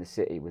work in the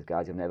city with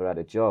guys who've never had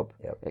a job,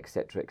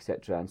 etc.,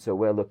 etc. And so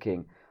we're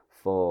looking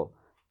for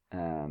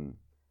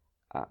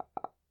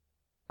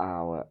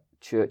our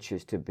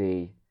churches to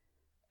be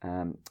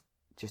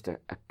just a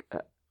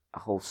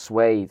whole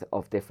swathe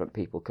of different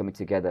people coming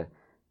together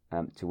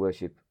to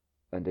worship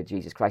under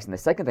Jesus Christ. And the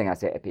second thing I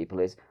say to people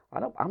is,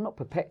 I'm not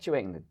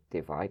perpetuating the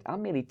divide.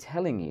 I'm merely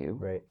telling you,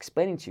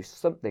 explaining to you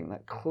something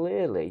that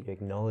clearly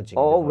acknowledging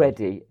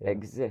already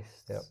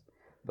exists.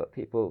 But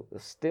people are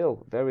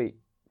still very,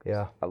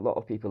 a lot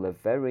of people are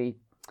very,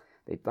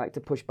 they'd like to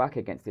push back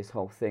against this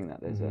whole thing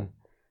that there's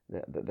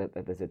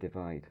that there's a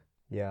divide.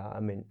 Yeah, I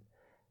mean,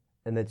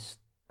 and that's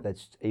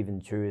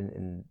even true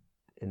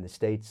in the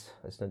States.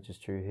 That's not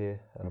just true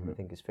here. I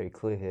think it's very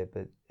clear here,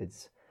 but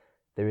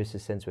there is a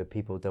sense where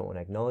people don't want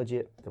to acknowledge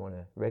it, don't want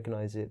to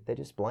recognize it. They're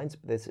just blind.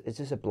 It's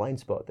just a blind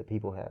spot that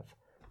people have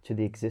to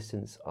the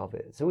existence of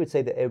it. So we'd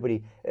say that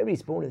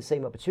everybody's born with the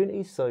same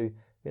opportunities. So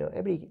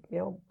everybody,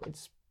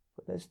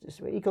 there's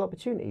just equal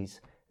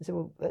opportunities. And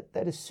so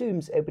that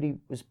assumes everybody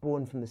was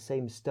born from the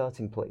same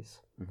starting place.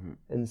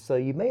 And so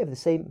you may have the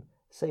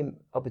same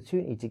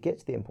opportunity to get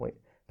to the end point,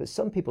 but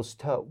some people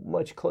start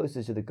much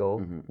closer to the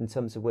goal in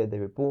terms of where they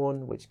were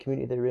born, which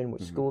community they're in,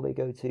 which school they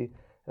go to.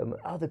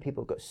 Other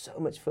people got so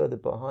much further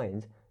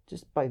behind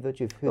just by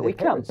virtue of who but their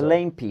parents are. But we can't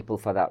blame people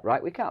for that,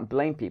 right? We can't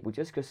blame people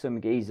just because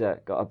some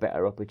geezer got a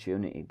better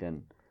opportunity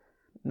than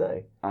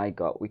I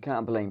got. We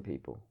can't blame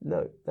people.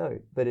 No.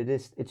 But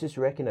it's just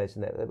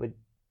recognizing that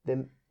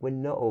we're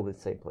not all in the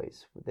same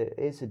place. There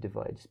is a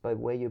divide just by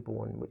where you're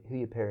born, who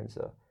your parents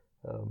are.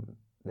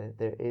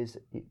 There is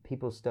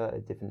people start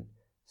at different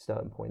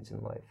starting points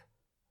in life,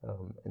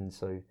 and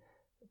so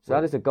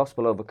how does the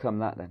gospel overcome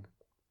that then?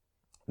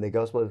 The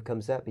gospel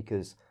overcomes that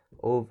because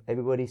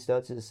everybody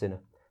starts as a sinner.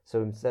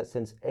 So in that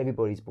sense,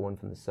 everybody's born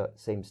from the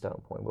same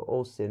starting point. We're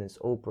all sinners,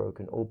 all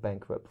broken, all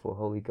bankrupt before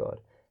holy God,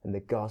 and the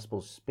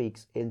gospel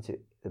speaks into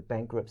the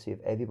bankruptcy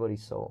of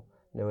everybody's soul.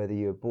 Whether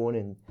you're born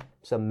in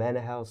some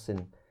manor house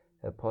in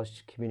a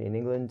posh community in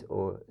England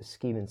or a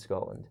scheme in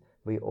Scotland,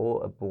 we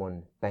all are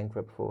born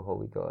bankrupt before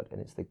holy God, and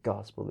it's the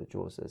gospel that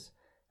draws us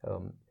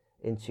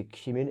into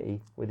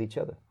community with each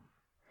other.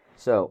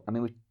 So, I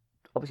mean, we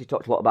obviously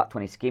talked a lot about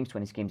 20 Schemes.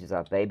 20 Schemes is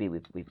our baby.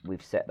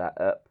 We've set that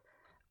up,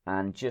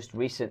 and just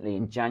recently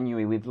in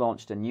January we've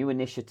launched a new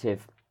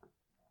initiative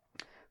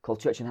called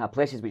Church in Hard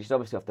Places, which is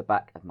obviously off the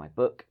back of my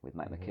book with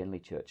Mike McKinley,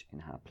 Church in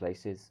Hard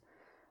Places,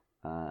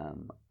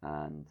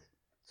 and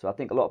so I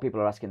think a lot of people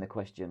are asking the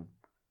question: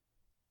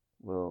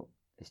 well,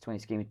 is 20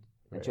 Schemes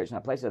and Church in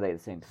Hard Places, are they the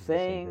same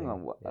thing, or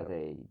what, are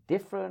they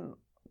different?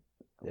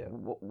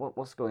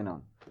 What's going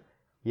on?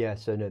 Yeah,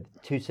 so no,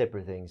 two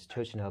separate things.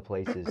 Church in Hard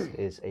Places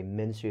is a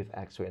ministry of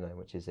Acts 29,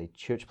 which is a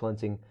church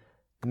planting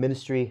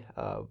ministry,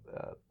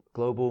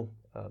 global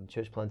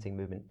church planting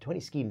movement. 20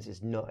 Schemes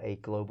is not a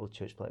global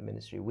church plant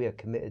ministry. We are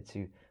committed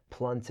to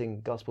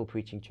planting gospel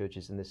preaching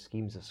churches in the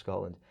schemes of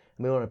Scotland,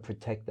 and we want to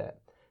protect that.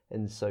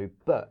 And so,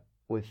 but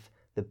with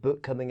the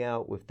book coming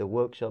out, with the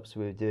workshops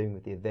we were doing,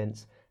 with the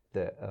events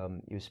that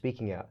you were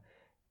speaking at,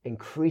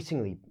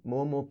 increasingly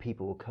more and more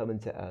people will come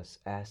into us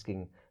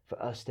asking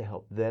for us to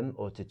help them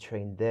or to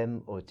train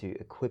them or to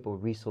equip or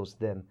resource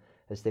them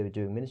as they were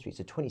doing ministry.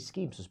 So 20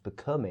 Schemes was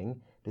becoming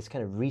this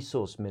kind of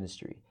resource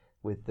ministry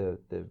with the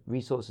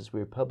resources we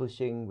were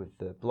publishing, with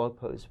the blog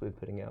posts we were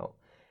putting out.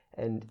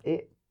 And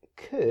it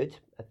could,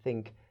 I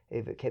think,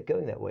 if it kept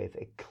going that way, if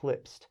it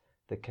eclipsed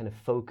the kind of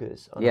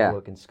focus on our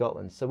work in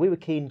Scotland. So we were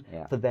keen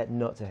for that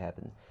not to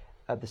happen.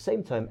 At the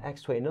same time,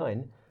 Acts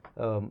 29,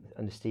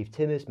 under Steve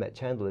Timmis, Matt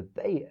Chandler,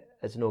 they,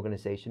 as an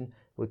organization,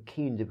 were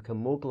keen to become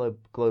more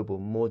global,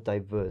 more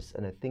diverse,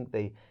 and I think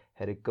they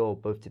had a goal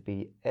both to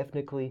be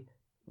ethnically,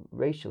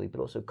 racially, but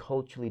also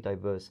culturally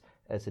diverse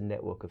as a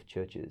network of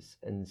churches.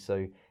 And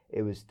so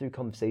it was through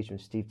conversation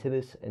with Steve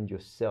Timmis and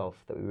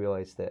yourself that we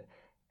realized that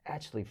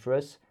actually for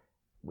us,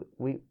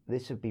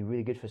 this would be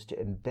really good for us to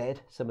embed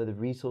some of the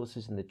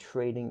resources and the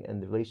training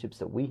and the relationships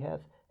that we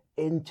have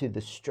into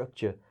the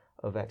structure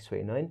of Acts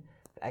 29.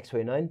 Acts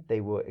 29, they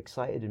were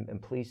excited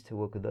and pleased to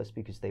work with us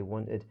because they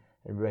wanted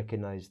and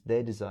recognized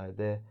their desire,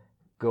 their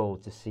goal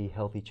to see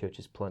healthy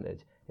churches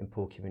planted in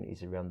poor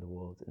communities around the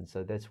world. And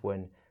so that's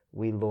when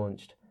we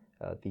launched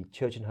the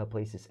Church in Hard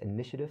Places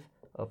initiative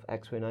of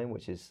Acts 29,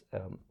 which is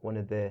one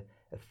of their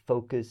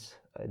focus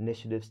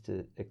initiatives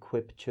to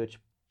equip church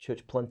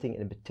church planting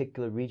in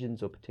particular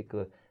regions or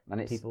particular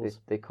And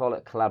peoples. they call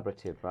it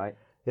collaborative, right?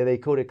 Yeah, they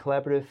call it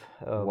collaborative.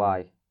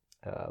 Why?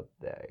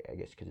 I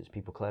guess because it's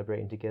people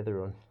collaborating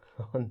together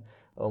on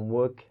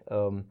work.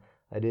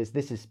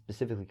 This is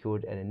specifically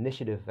called an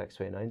initiative of Acts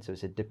 29, so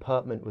it's a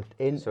department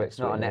within. So it's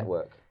not a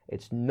network.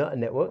 It's not a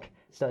network.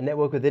 It's not a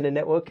network within a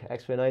network.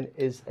 Acts 29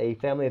 is a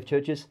family of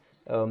churches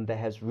that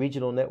has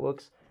regional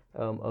networks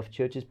of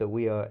churches, but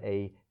we are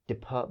a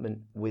department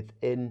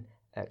within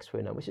Acts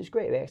 29, which is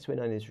great. Acts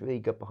 29 has really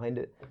got behind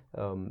it,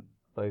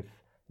 both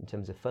in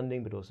terms of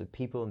funding, but also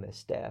people and their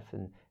staff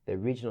and their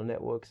regional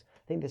networks.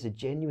 I think there's a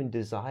genuine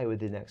desire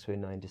within Acts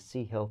 29 to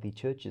see healthy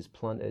churches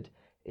planted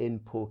in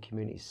poor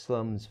communities,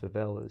 slums,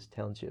 favelas,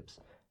 townships.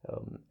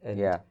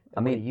 And I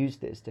mean, use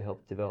this to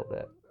help develop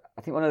that.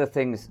 I think one of the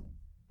things,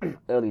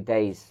 early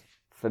days,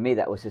 for me,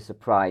 that was a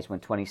surprise when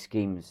 20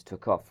 Schemes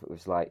took off. It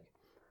was like,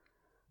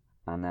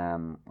 and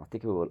I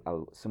think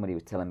somebody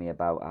was telling me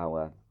about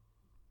our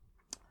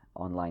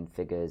online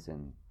figures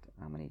and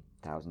how many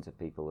thousands of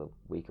people a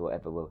week or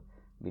whatever were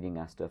reading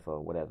our stuff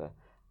or whatever.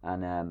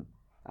 And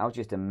I was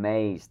just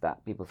amazed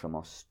that people from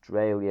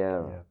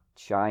Australia, and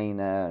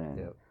China,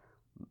 and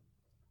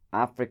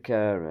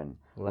Africa, and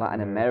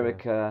Latin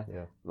America,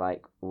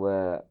 like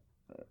were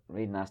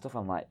reading our stuff.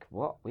 I'm like,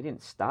 what? We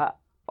didn't start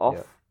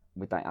off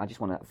with that. I just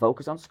want to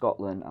focus on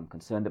Scotland. I'm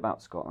concerned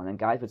about Scotland. And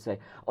guys would say,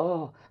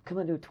 oh, come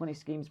and do 20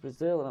 Schemes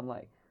Brazil. And I'm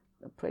like,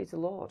 praise the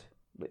Lord.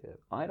 But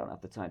I don't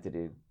have the time to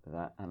do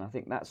that. And I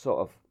think that's sort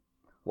of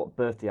what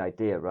birthed the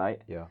idea,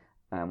 right? Yeah.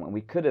 And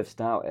we could have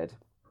started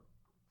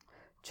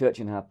Church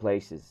in Hard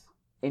Places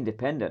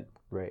independent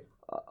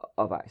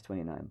of Acts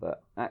 29.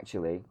 But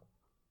actually,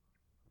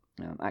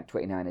 Act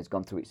 29 has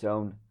gone through its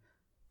own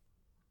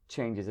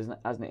changes,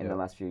 hasn't it, in the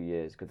last few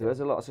years? Because there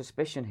was a lot of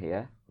suspicion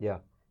here.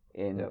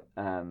 In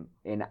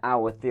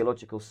our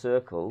theological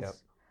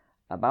circles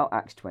about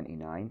Acts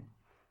 29.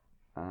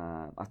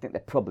 I think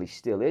there probably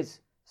still is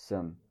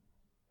some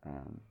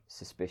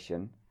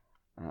suspicion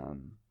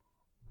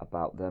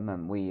about them,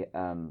 and we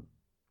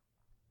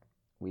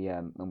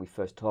when we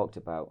first talked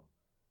about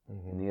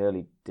in the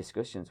early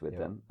discussions with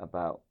them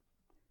about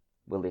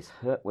will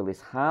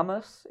this harm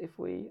us if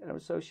we are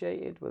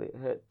associated? Will it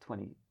hurt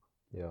 20?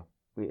 Will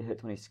it hurt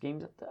 20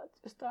 Schemes?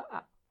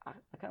 I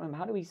can't remember.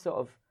 How do we sort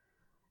of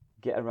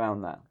get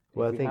around that?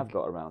 Well, I think we have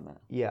got around that.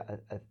 Yeah,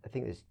 I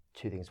think there's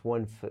two things.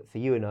 One, for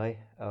you and I,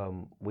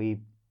 we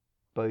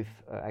both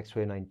are Acts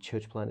 29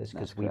 church planters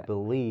because we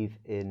believe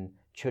in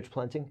church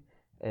planting.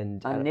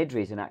 And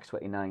Nidri's in Acts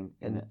 29.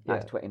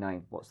 Acts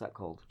 29, what's that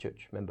called?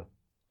 Church member.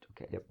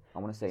 Okay. Yep. I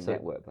want to say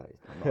network, but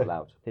I'm not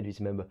allowed. Nidri's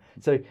a member.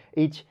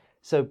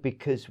 So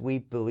because we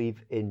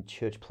believe in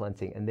church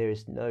planting, and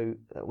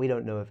we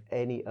don't know of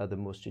any other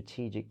more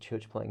strategic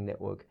church planting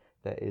network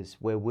that is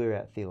where we're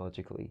at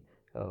theologically,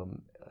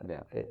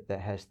 that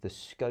has the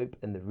scope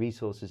and the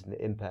resources and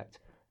the impact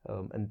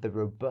and the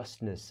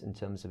robustness in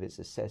terms of its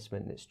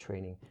assessment and its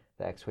training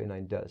that Acts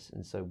 29 does.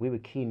 And so we were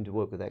keen to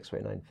work with Acts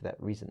 29 for that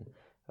reason.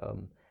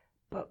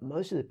 But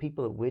most of the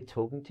people that we're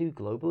talking to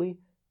globally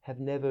have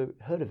never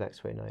heard of Acts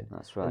 29.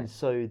 That's right. And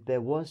so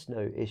there was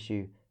no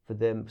issue for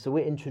them. So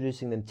we're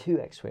introducing them to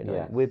Acts 29.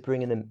 Yeah. We're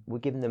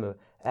giving them an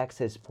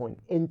access point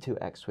into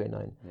Acts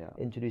 29,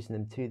 introducing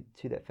them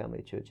to that family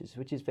of churches,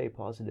 which is very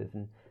positive.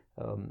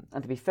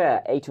 And to be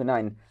fair, 8 or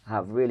 9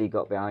 have really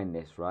got behind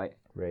this, right?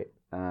 Right.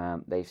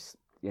 They've,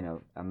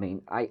 I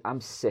mean, I'm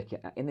sick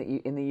in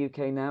the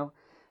UK now.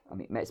 I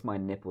mean, it makes my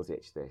nipples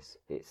itch.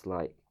 It's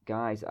like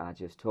guys are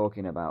just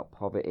talking about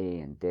poverty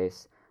and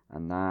this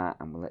and that,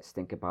 and let's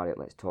think about it.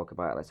 Let's talk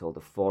about it. Let's hold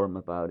a forum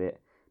about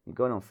it. Been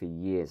going on for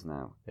years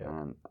now,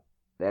 and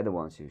they're the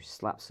ones who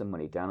slapped some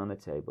money down on the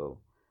table.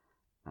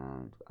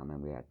 And I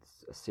mean, we had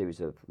a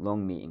series of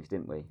long meetings,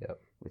 didn't we,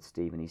 with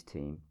Steve and his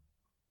team,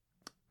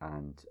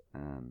 and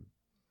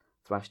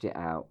thrashed it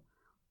out,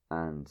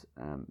 and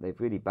they've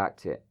really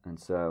backed it. And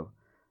so,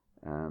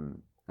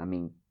 I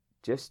mean,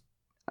 just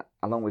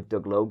along with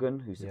Doug Logan,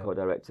 who's the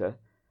co-director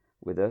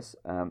with us,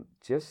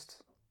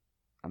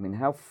 I mean,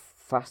 how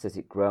fast has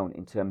it grown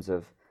in terms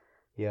of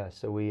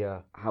so we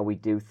how we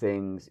do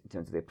things in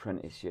terms of the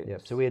apprenticeships? Yeah,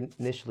 so we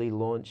initially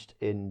launched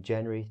in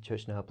January,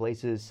 Church in Hard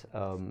Places.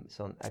 It's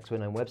on Acts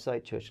 29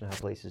 website,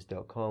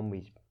 churchinhardplaces.com.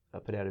 We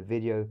put out a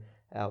video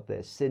out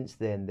there. Since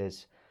then,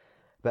 there's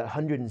about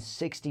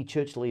 160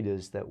 church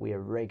leaders that we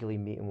are regularly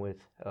meeting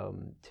with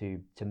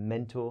to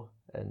mentor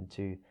and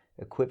to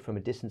equip from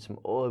a distance from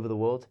all over the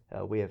world.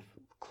 We have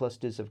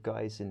clusters of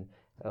guys in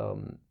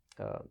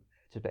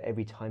just about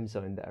every time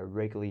zone that are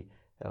regularly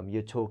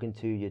you're talking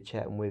to, you're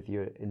chatting with,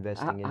 you're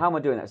investing in. How am I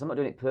doing that? So I'm not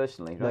doing it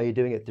personally, right? No, you're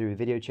doing it through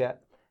video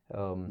chat.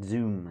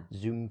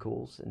 Zoom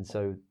calls. And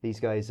so these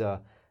guys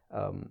are,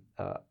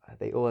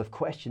 they all have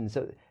questions.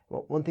 So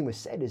one thing was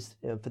said is,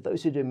 for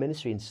those who do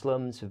ministry in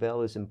slums,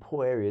 favelas, and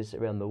poor areas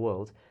around the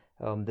world,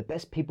 the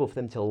best people for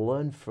them to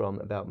learn from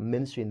about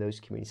ministry in those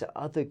communities are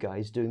other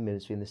guys doing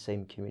ministry in the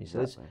same community.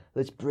 So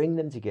let's bring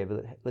them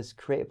together. Let's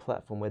create a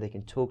platform where they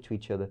can talk to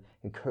each other,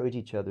 encourage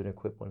each other, and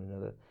equip one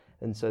another.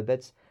 And so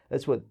that's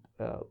what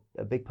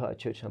a big part of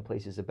Church in Hard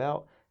Places is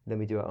about. Then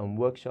we do our own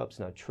workshops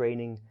and our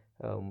training.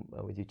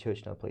 We do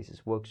Church in Our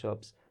Places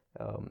workshops.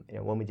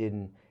 One we did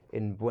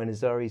in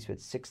Buenos Aires, we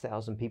had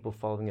 6,000 people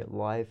following it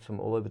live from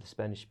all over the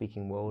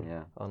Spanish-speaking world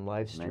on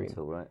live stream.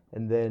 Mental, right?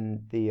 And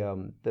then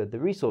the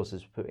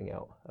resources we're putting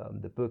out,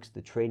 the books,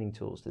 the training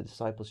tools, the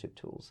discipleship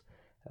tools.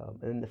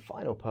 And then the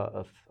final part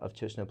of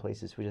Church in Our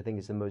Places, which I think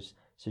is the most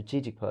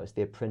strategic part, is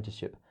the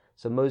apprenticeship.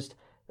 So most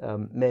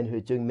men who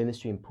are doing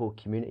ministry in poor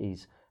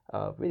communities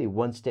are really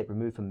one step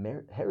removed from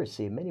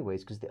heresy in many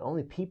ways, because the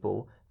only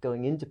people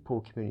going into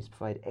poor communities to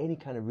provide any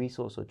kind of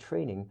resource or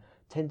training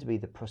tend to be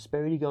the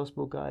prosperity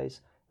gospel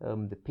guys,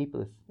 the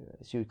people,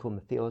 as you would call them,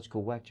 the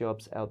theological whack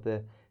jobs out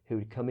there who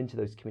would come into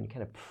those communities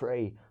kind of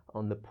prey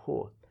on the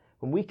poor.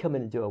 When we come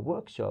in and do our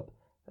workshop,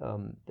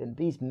 then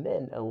these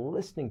men are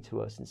listening to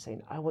us and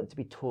saying, I want to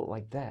be taught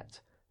like that,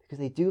 because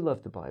they do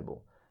love the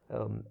Bible.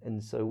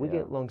 And so we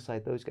get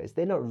alongside those guys.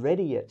 They're not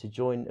ready yet to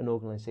join an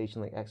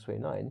organization like Acts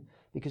 29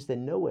 because they're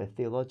nowhere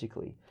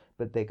theologically,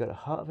 but they've got a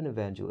heart of an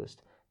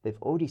evangelist.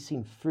 They've already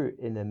seen fruit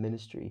in their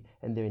ministry,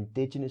 and they're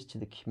indigenous to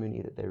the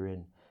community that they're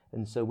in.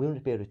 And so we want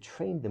to be able to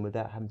train them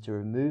without having to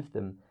remove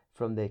them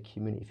from their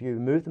community. If you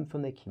remove them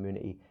from their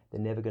community,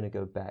 they're never going to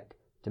go back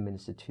to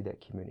minister to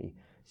that community.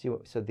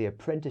 So the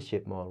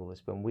apprenticeship model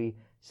is when we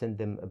send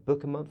them a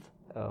book a month,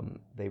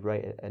 they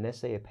write an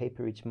essay, a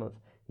paper each month.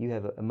 You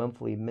have a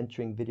monthly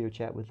mentoring video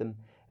chat with them,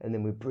 and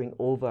then we bring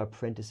all of our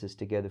apprentices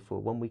together for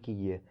 1 week a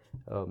year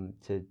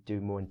to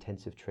do more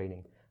intensive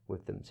training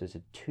with them. So it's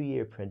a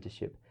 2-year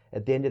apprenticeship.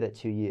 At the end of that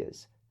 2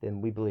 years,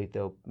 then we believe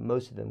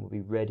most of them will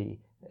be ready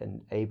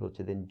and able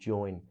to then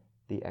join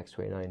the Acts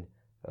 29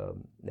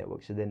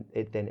 network. So then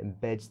it then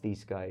embeds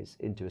these guys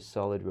into a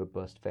solid,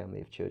 robust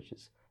family of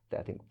churches that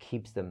I think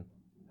keeps them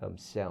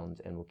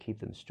sound and will keep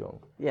them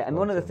strong. Yeah, and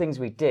one of the things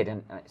we did,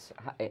 and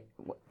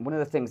one of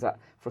the things that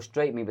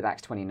frustrate me with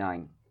Acts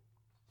 29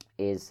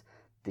 is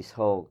this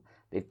whole,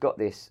 they've got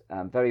this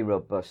very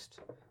robust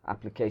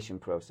application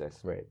process,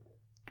 right,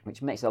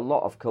 which makes a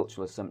lot of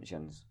cultural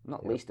assumptions,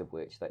 not least of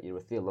which that you're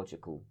a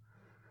theological,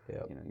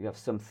 you have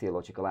some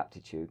theological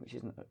aptitude, which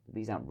isn't,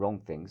 these aren't wrong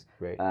things,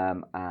 right,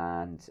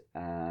 and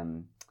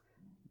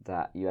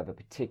that you have a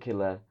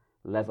particular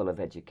level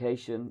of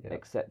education,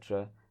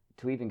 etc.,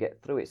 to even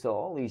get through it. So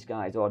all these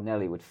guys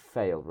ordinarily would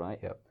fail, right?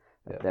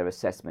 Their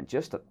assessment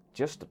just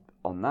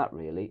on that,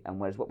 really. And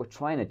whereas what we're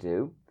trying to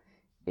do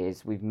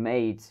is we've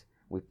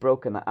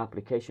broken that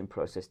application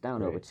process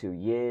down over 2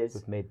 years.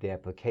 We've made the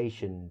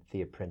application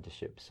the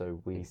apprenticeship. So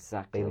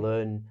Exactly. they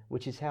learn,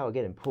 which is how,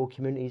 again, in poor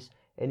communities,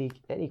 any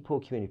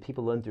poor community,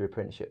 people learn through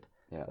apprenticeship.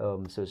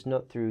 So it's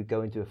not through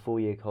going to a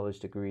 4-year college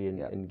degree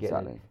and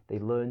getting it. They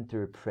learn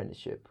through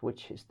apprenticeship,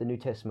 which is the New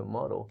Testament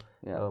model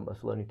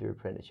of learning through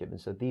apprenticeship.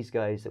 And so these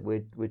guys that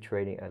we're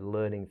training are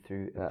learning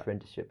through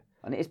apprenticeship.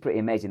 And it is pretty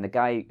amazing. The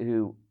guy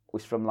who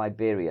was from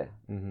Liberia,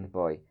 the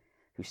boy,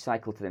 who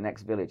cycled to the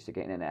next village to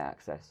get internet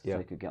access so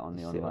he could get on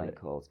the online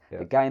calls.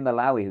 The guy in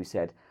Malawi who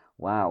said,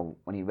 wow,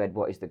 when he read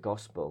what is the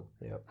gospel,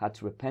 had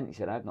to repent. He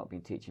said, I've not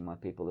been teaching my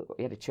people.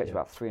 He had a church of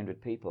about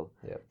 300 people.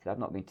 He said, I've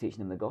not been teaching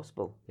them the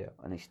gospel.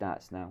 And he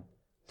starts now.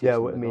 I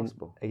mean,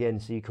 gospel. Again,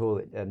 so you call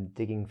it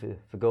digging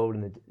for gold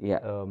in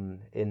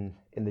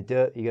the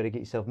dirt. You got to get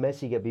yourself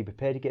messy. You got to be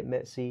prepared to get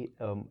messy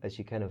as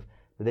you kind of,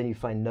 but then you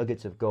find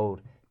nuggets of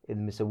gold in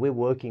them. So we're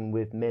working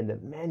with men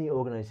that many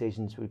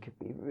organizations would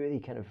be really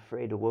kind of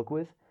afraid to work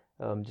with.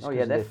 They're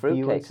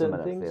fruitcakes, some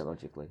of them,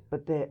 theologically.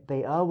 But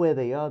they are where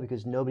they are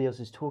because nobody else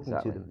is talking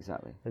to them.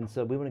 Exactly. And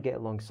so we want to get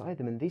alongside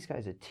them. And these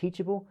guys are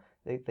teachable.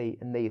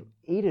 They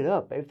eat it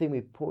up, everything we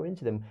pour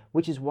into them,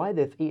 which is why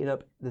they've eaten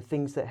up the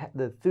things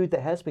the food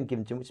that has been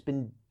given to them, which has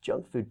been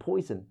junk food,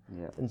 poison.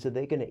 And so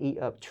they're going to eat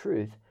up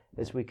truth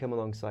as we come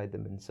alongside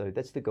them. And so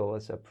that's the goal.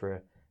 That's our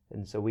prayer.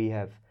 And so we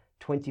have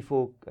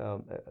 24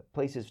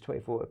 places,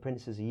 24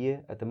 apprentices a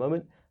year at the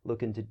moment,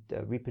 looking to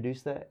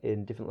reproduce that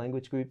in different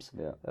language groups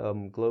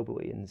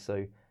globally. And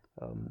so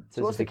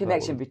what's the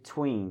connection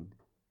between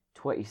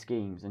 20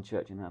 schemes and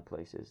Church in Our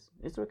Places?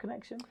 Is there a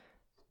connection?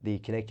 The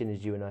connection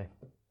is you and I.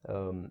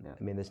 I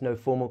mean, there's no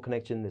formal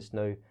connection. There's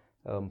no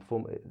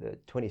the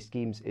 20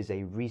 schemes is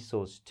a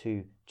resource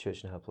to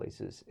Church in Our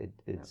Places.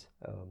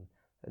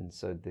 And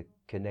so the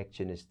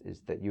connection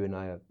is that you and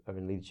I are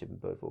in leadership in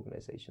both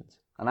organizations.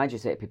 And I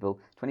just say to people,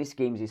 20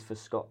 schemes is for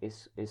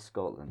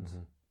Scotland.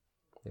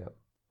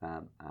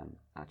 And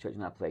our Church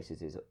in Our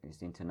Places is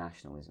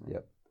international, isn't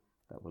it?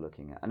 That we're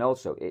looking at, and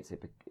also it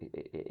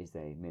is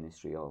a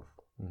ministry of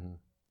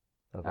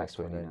Acts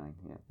 29.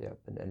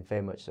 And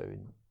very much so.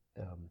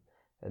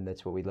 And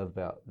that's what we love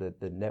about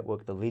the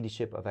network. The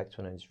leadership of Acts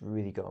 29 has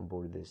really got on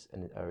board with this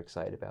and are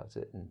excited about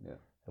it, and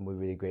we're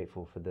really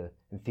grateful for the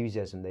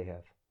enthusiasm they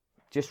have.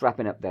 Just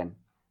wrapping up then,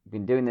 we've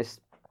been doing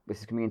this. This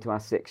is coming into our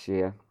 6th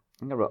year. I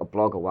think I wrote a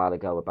blog a while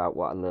ago about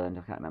what I learned.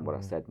 I can't remember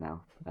what I said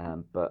now,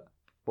 but.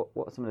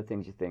 What are some of the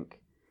things you think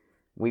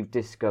we've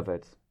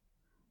discovered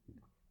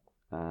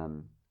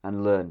and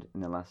learned in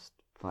the last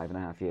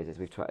 5.5 years as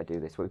we've tried to do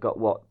this? We've got,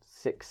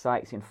 6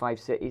 sites in 5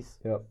 cities?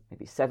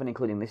 Maybe 7,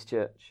 including this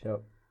church.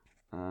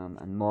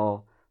 And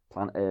more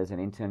planters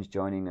and interns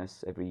joining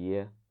us every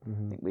year.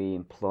 I think we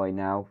employ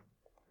now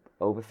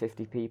over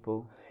 50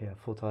 people. Yeah,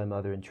 full-time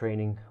either in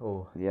training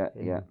or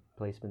in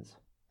placements.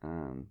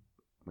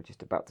 We're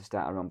just about to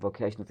start our own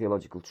vocational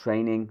theological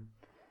training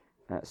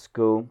at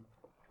school.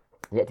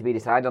 Yet to be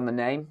decided on the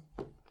name.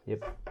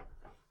 Yep.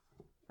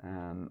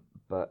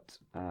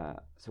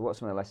 So what are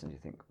some of the lessons you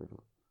think we've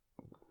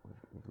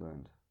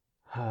learned?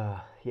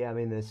 Yeah, I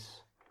mean,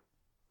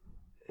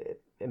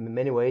 in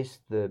many ways,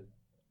 the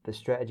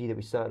strategy that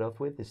we started off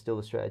with is still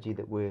the strategy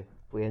that we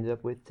ended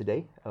up with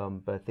today.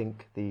 But I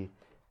think the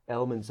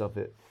elements of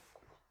it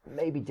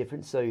may be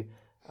different. So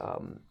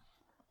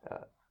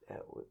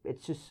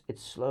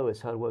it's slow,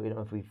 it's hard work. I don't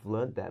know if we've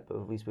learned that, but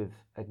at least we've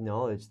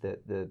acknowledged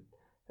that the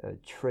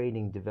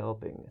training,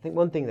 developing. I think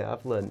one thing that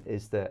I've learned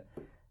is that,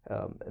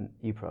 and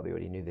you probably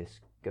already knew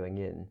this going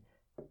in,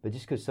 but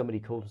just because somebody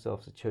calls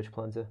themselves a church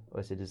planter or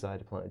has a desire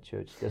to plant a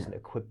church doesn't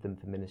equip them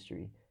for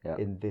ministry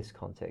in this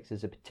context.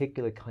 There's a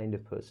particular kind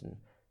of person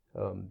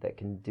that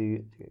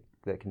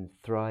can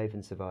thrive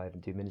and survive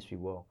and do ministry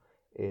well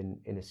in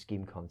a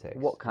scheme context.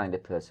 What kind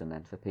of person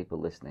then, for people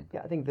listening?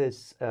 Yeah, I think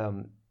there's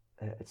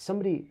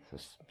somebody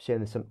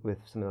sharing this with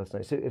some of us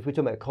now. So if we're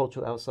talking about a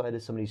cultural outsider,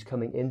 somebody who's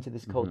coming into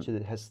this culture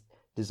that has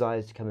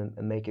desires to come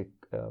and make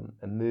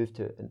a move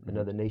to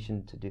another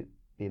nation to be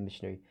a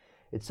missionary.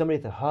 It's somebody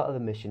at the heart of a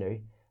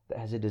missionary that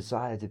has a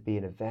desire to be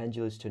an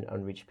evangelist to an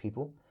unreached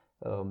people,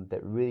 that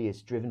really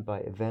is driven by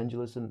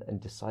evangelism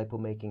and disciple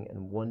making and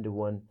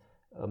one-to-one,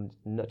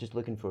 not just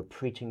looking for a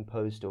preaching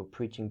post or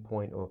preaching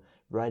point or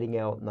writing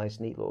out nice,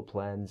 neat little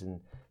plans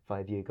and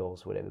 5-year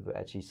goals or whatever, but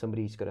actually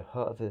somebody who's got a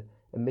heart of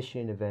a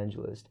missionary and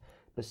evangelist,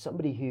 but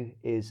somebody who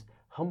is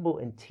humble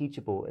and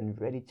teachable and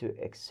ready to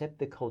accept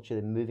the culture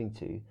they're moving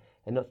to,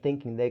 and not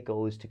thinking their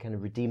goal is to kind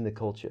of redeem the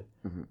culture.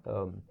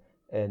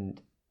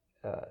 And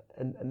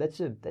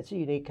that's a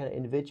unique kind of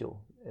individual.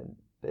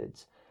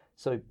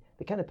 So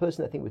the kind of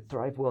person I think would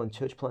thrive well in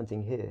church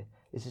planting here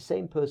is the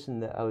same person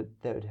that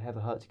would have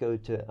a heart to go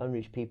to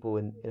unreached people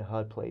in a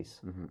hard place,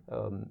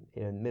 in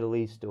the Middle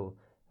East or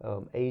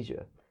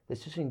Asia.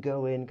 That's just going to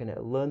go in, kind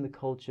of learn the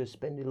culture,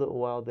 spend a little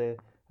while there,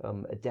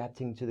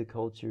 adapting to the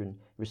culture and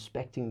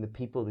respecting the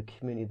people, the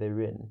community they're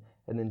in,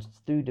 and then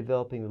through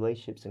developing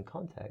relationships and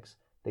contacts,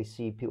 they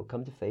see people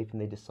come to faith and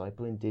they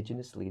disciple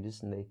indigenous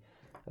leaders, and they.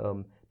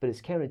 But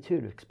it's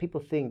counterintuitive because people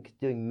think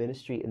doing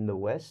ministry in the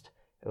West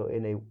or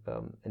in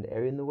an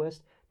area in the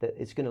West that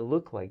it's going to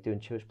look like doing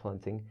church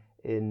planting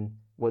in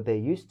what they're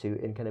used to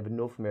in kind of a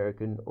North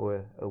American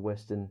or a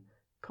Western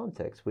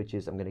context, which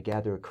is I'm going to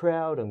gather a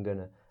crowd, I'm going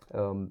to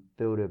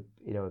build a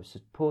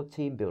support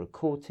team, build a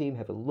core team,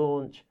 have a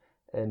launch,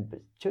 but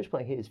church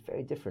planting here is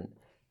very different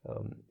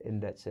in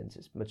that sense.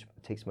 It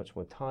takes much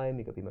more time.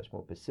 You've got to be much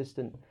more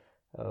persistent.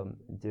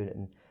 Doing it,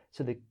 and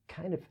so the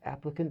kind of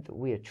applicant that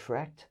we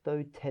attract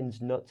though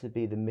tends not to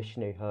be the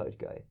missionary-hearted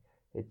guy.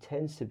 It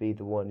tends to be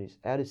the one who's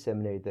out of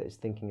seminary that is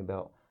thinking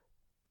about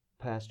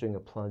pastoring or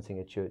planting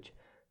a church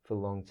for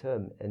long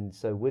term. And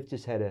so we've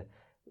just had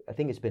I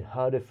think it's been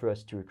harder for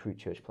us to recruit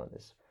church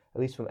planters,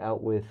 at least from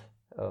out with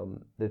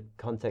the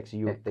context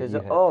you have. Because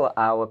all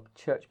our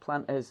church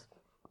planters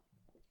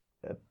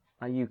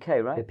are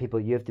UK, right? The people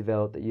you've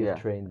developed, that you've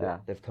trained,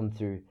 that they've come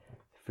through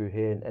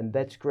here, and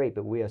that's great,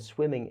 but we are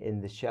swimming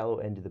in the shallow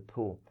end of the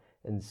pool,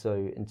 and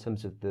so in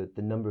terms of the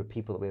number of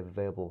people that we have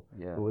available,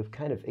 we've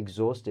kind of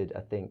exhausted,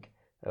 I think,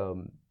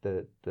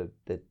 the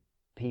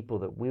people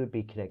that we would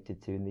be connected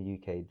to in the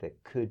UK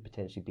that could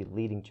potentially be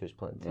leading church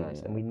planting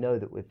teams, and we know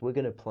that if we're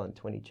going to plant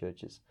 20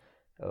 churches,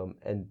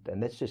 and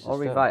that's just or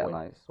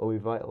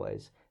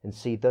revitalize and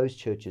see those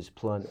churches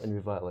plant and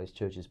revitalize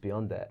churches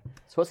beyond that.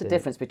 So what's the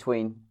difference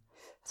between?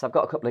 So I've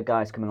got a couple of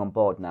guys coming on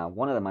board now.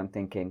 One of them I'm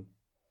thinking,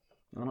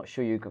 I'm not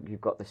sure you've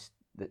got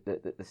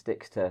the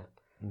sticks to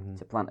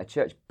plant a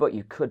church, but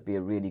you could be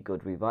a really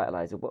good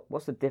revitalizer.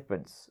 What's the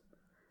difference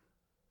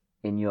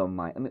in your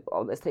mind? I mean,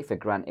 let's take for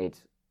granted,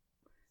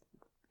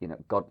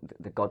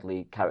 the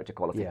godly character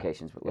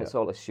qualifications. But let's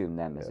all assume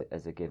them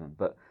as a given.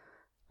 But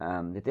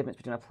the difference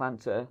between a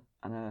planter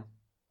and a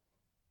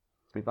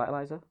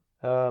revitalizer,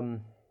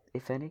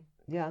 if any.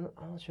 Yeah, I'm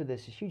not sure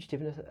there's a huge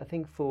difference. I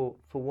think for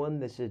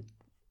one,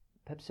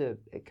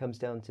 it comes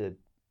down to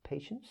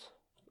patience.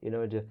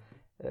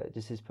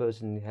 Does this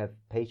person have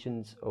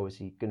patience, or is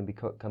he going to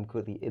become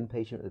quickly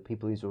impatient with the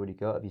people he's already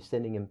got? If you're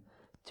sending him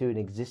to an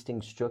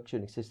existing structure,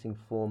 an existing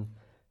form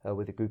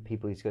with a group of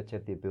people, he's got to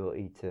have the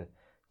ability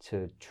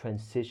to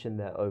transition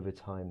that over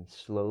time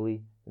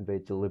slowly and very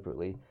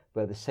deliberately,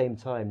 but at the same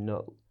time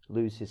not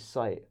lose his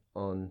sight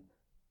on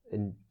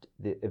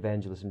the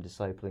evangelism,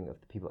 discipling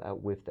of the people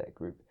out with that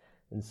group.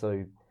 And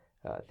so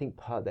I think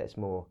part of that's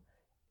more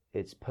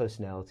it's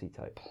personality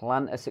type.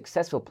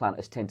 Successful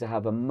planters tend to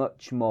have a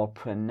much more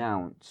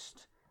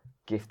pronounced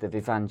gift of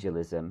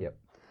evangelism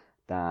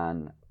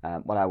than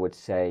what I would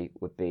say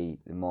would be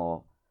the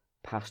more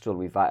pastoral,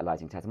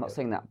 revitalizing type. I'm not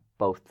saying that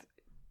both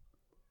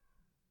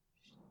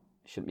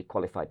shouldn't be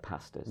qualified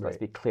pastors. Let's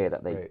be clear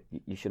that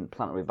you shouldn't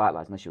plant or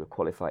revitalize unless you're a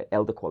qualified,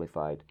 elder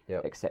qualified,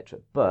 etc.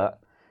 But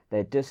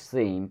there does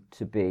seem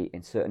to be,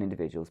 in certain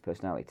individuals,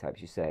 personality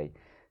types, you say,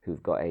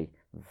 who've got a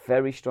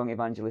very strong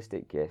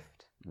evangelistic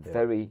gift,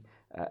 very,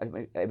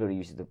 everybody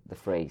uses the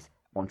phrase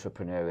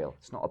entrepreneurial.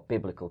 It's not a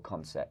biblical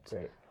concept.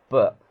 Right.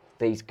 But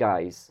these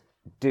guys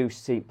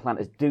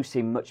planters do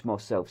seem much more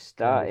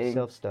self-starting.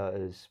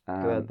 Self-starters,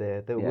 go out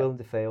there, they're willing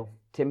to fail.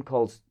 Tim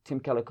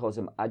Keller calls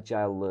them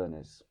agile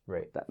learners.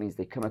 Right. That means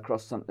they come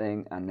across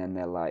something and then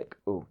they're like,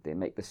 oh, they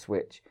make the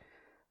switch.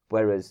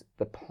 Whereas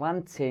the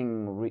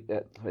planting,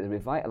 the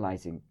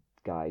revitalizing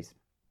guys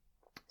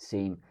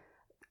seem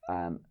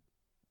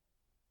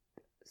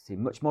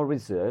much more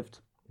reserved,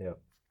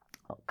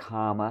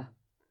 calmer,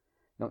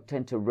 don't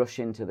tend to rush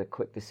into the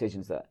quick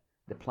decisions that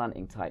the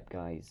planting type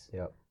guys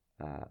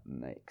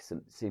make.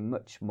 Seem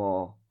much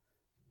more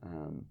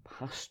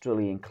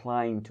pastorally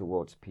inclined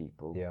towards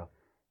people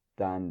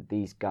than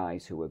these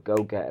guys who are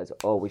go-getters,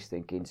 always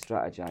thinking,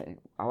 strategizing.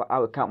 I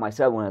would count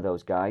myself one of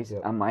those guys,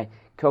 and my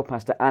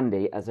co-pastor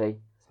Andy as a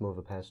more of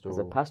a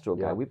pastoral,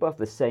 guy. We both have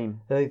the same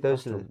I think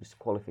those are the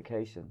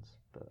qualifications.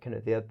 But kind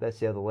of that's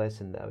the other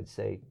lesson that I would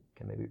say.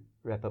 Can maybe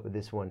wrap up with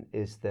this one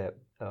is that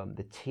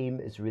the team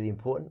is really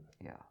important.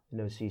 Yeah.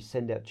 So you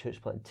send out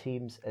church planting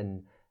teams,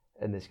 and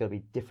there's got to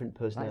be different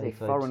personality types.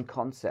 That's a foreign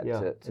concept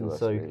to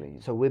us, really.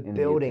 So we're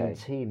building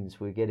teams.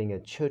 We're getting a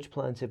church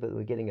planter, but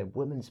we're getting a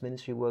women's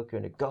ministry worker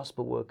and a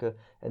gospel worker,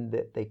 and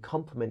they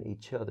complement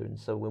each other. And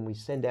so when we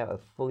send out a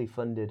fully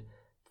funded,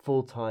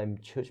 full-time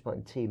church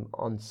planting team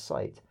on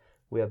site,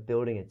 we are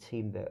building a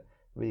team that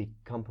really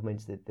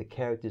complements the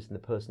characters and the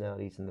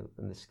personalities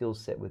and the skill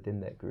set within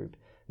that group.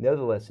 And the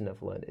other lesson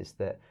I've learned is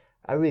that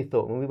I really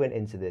thought when we went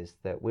into this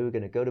that we were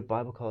going to go to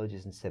Bible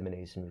colleges and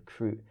seminaries and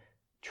recruit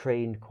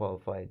trained,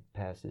 qualified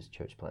pastors,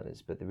 church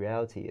planters. But the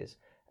reality is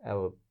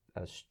our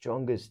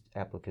strongest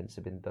applicants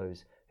have been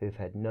those who've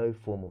had no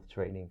formal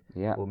training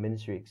or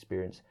ministry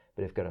experience,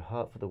 but have got a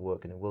heart for the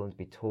work and are willing to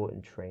be taught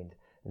and trained.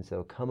 And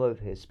so come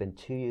over here, spend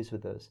 2 years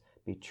with us,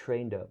 be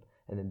trained up,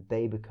 and then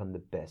they become the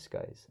best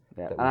guys.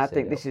 Yeah, and I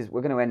think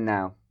we're going to end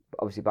now,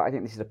 obviously, but I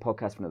think this is a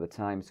podcast for another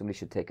time. Somebody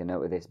should take a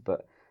note of this,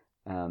 but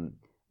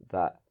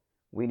that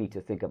we need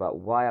to think about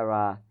why are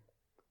our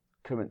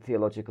current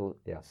theological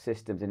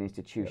systems and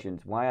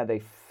institutions, why are they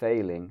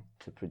failing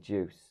to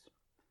produce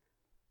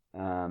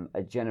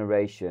a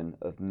generation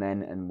of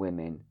men and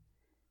women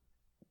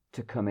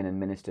to come in and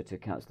minister to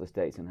council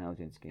estates and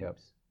housing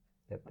schemes?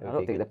 I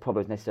don't think the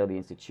problem is necessarily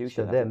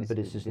institutional. For them, but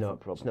it's just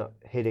not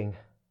hitting.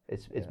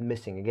 It's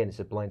missing. Again, it's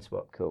a blind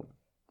spot. Cool.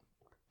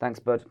 Thanks,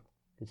 bud.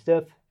 Good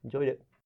stuff. Enjoyed it.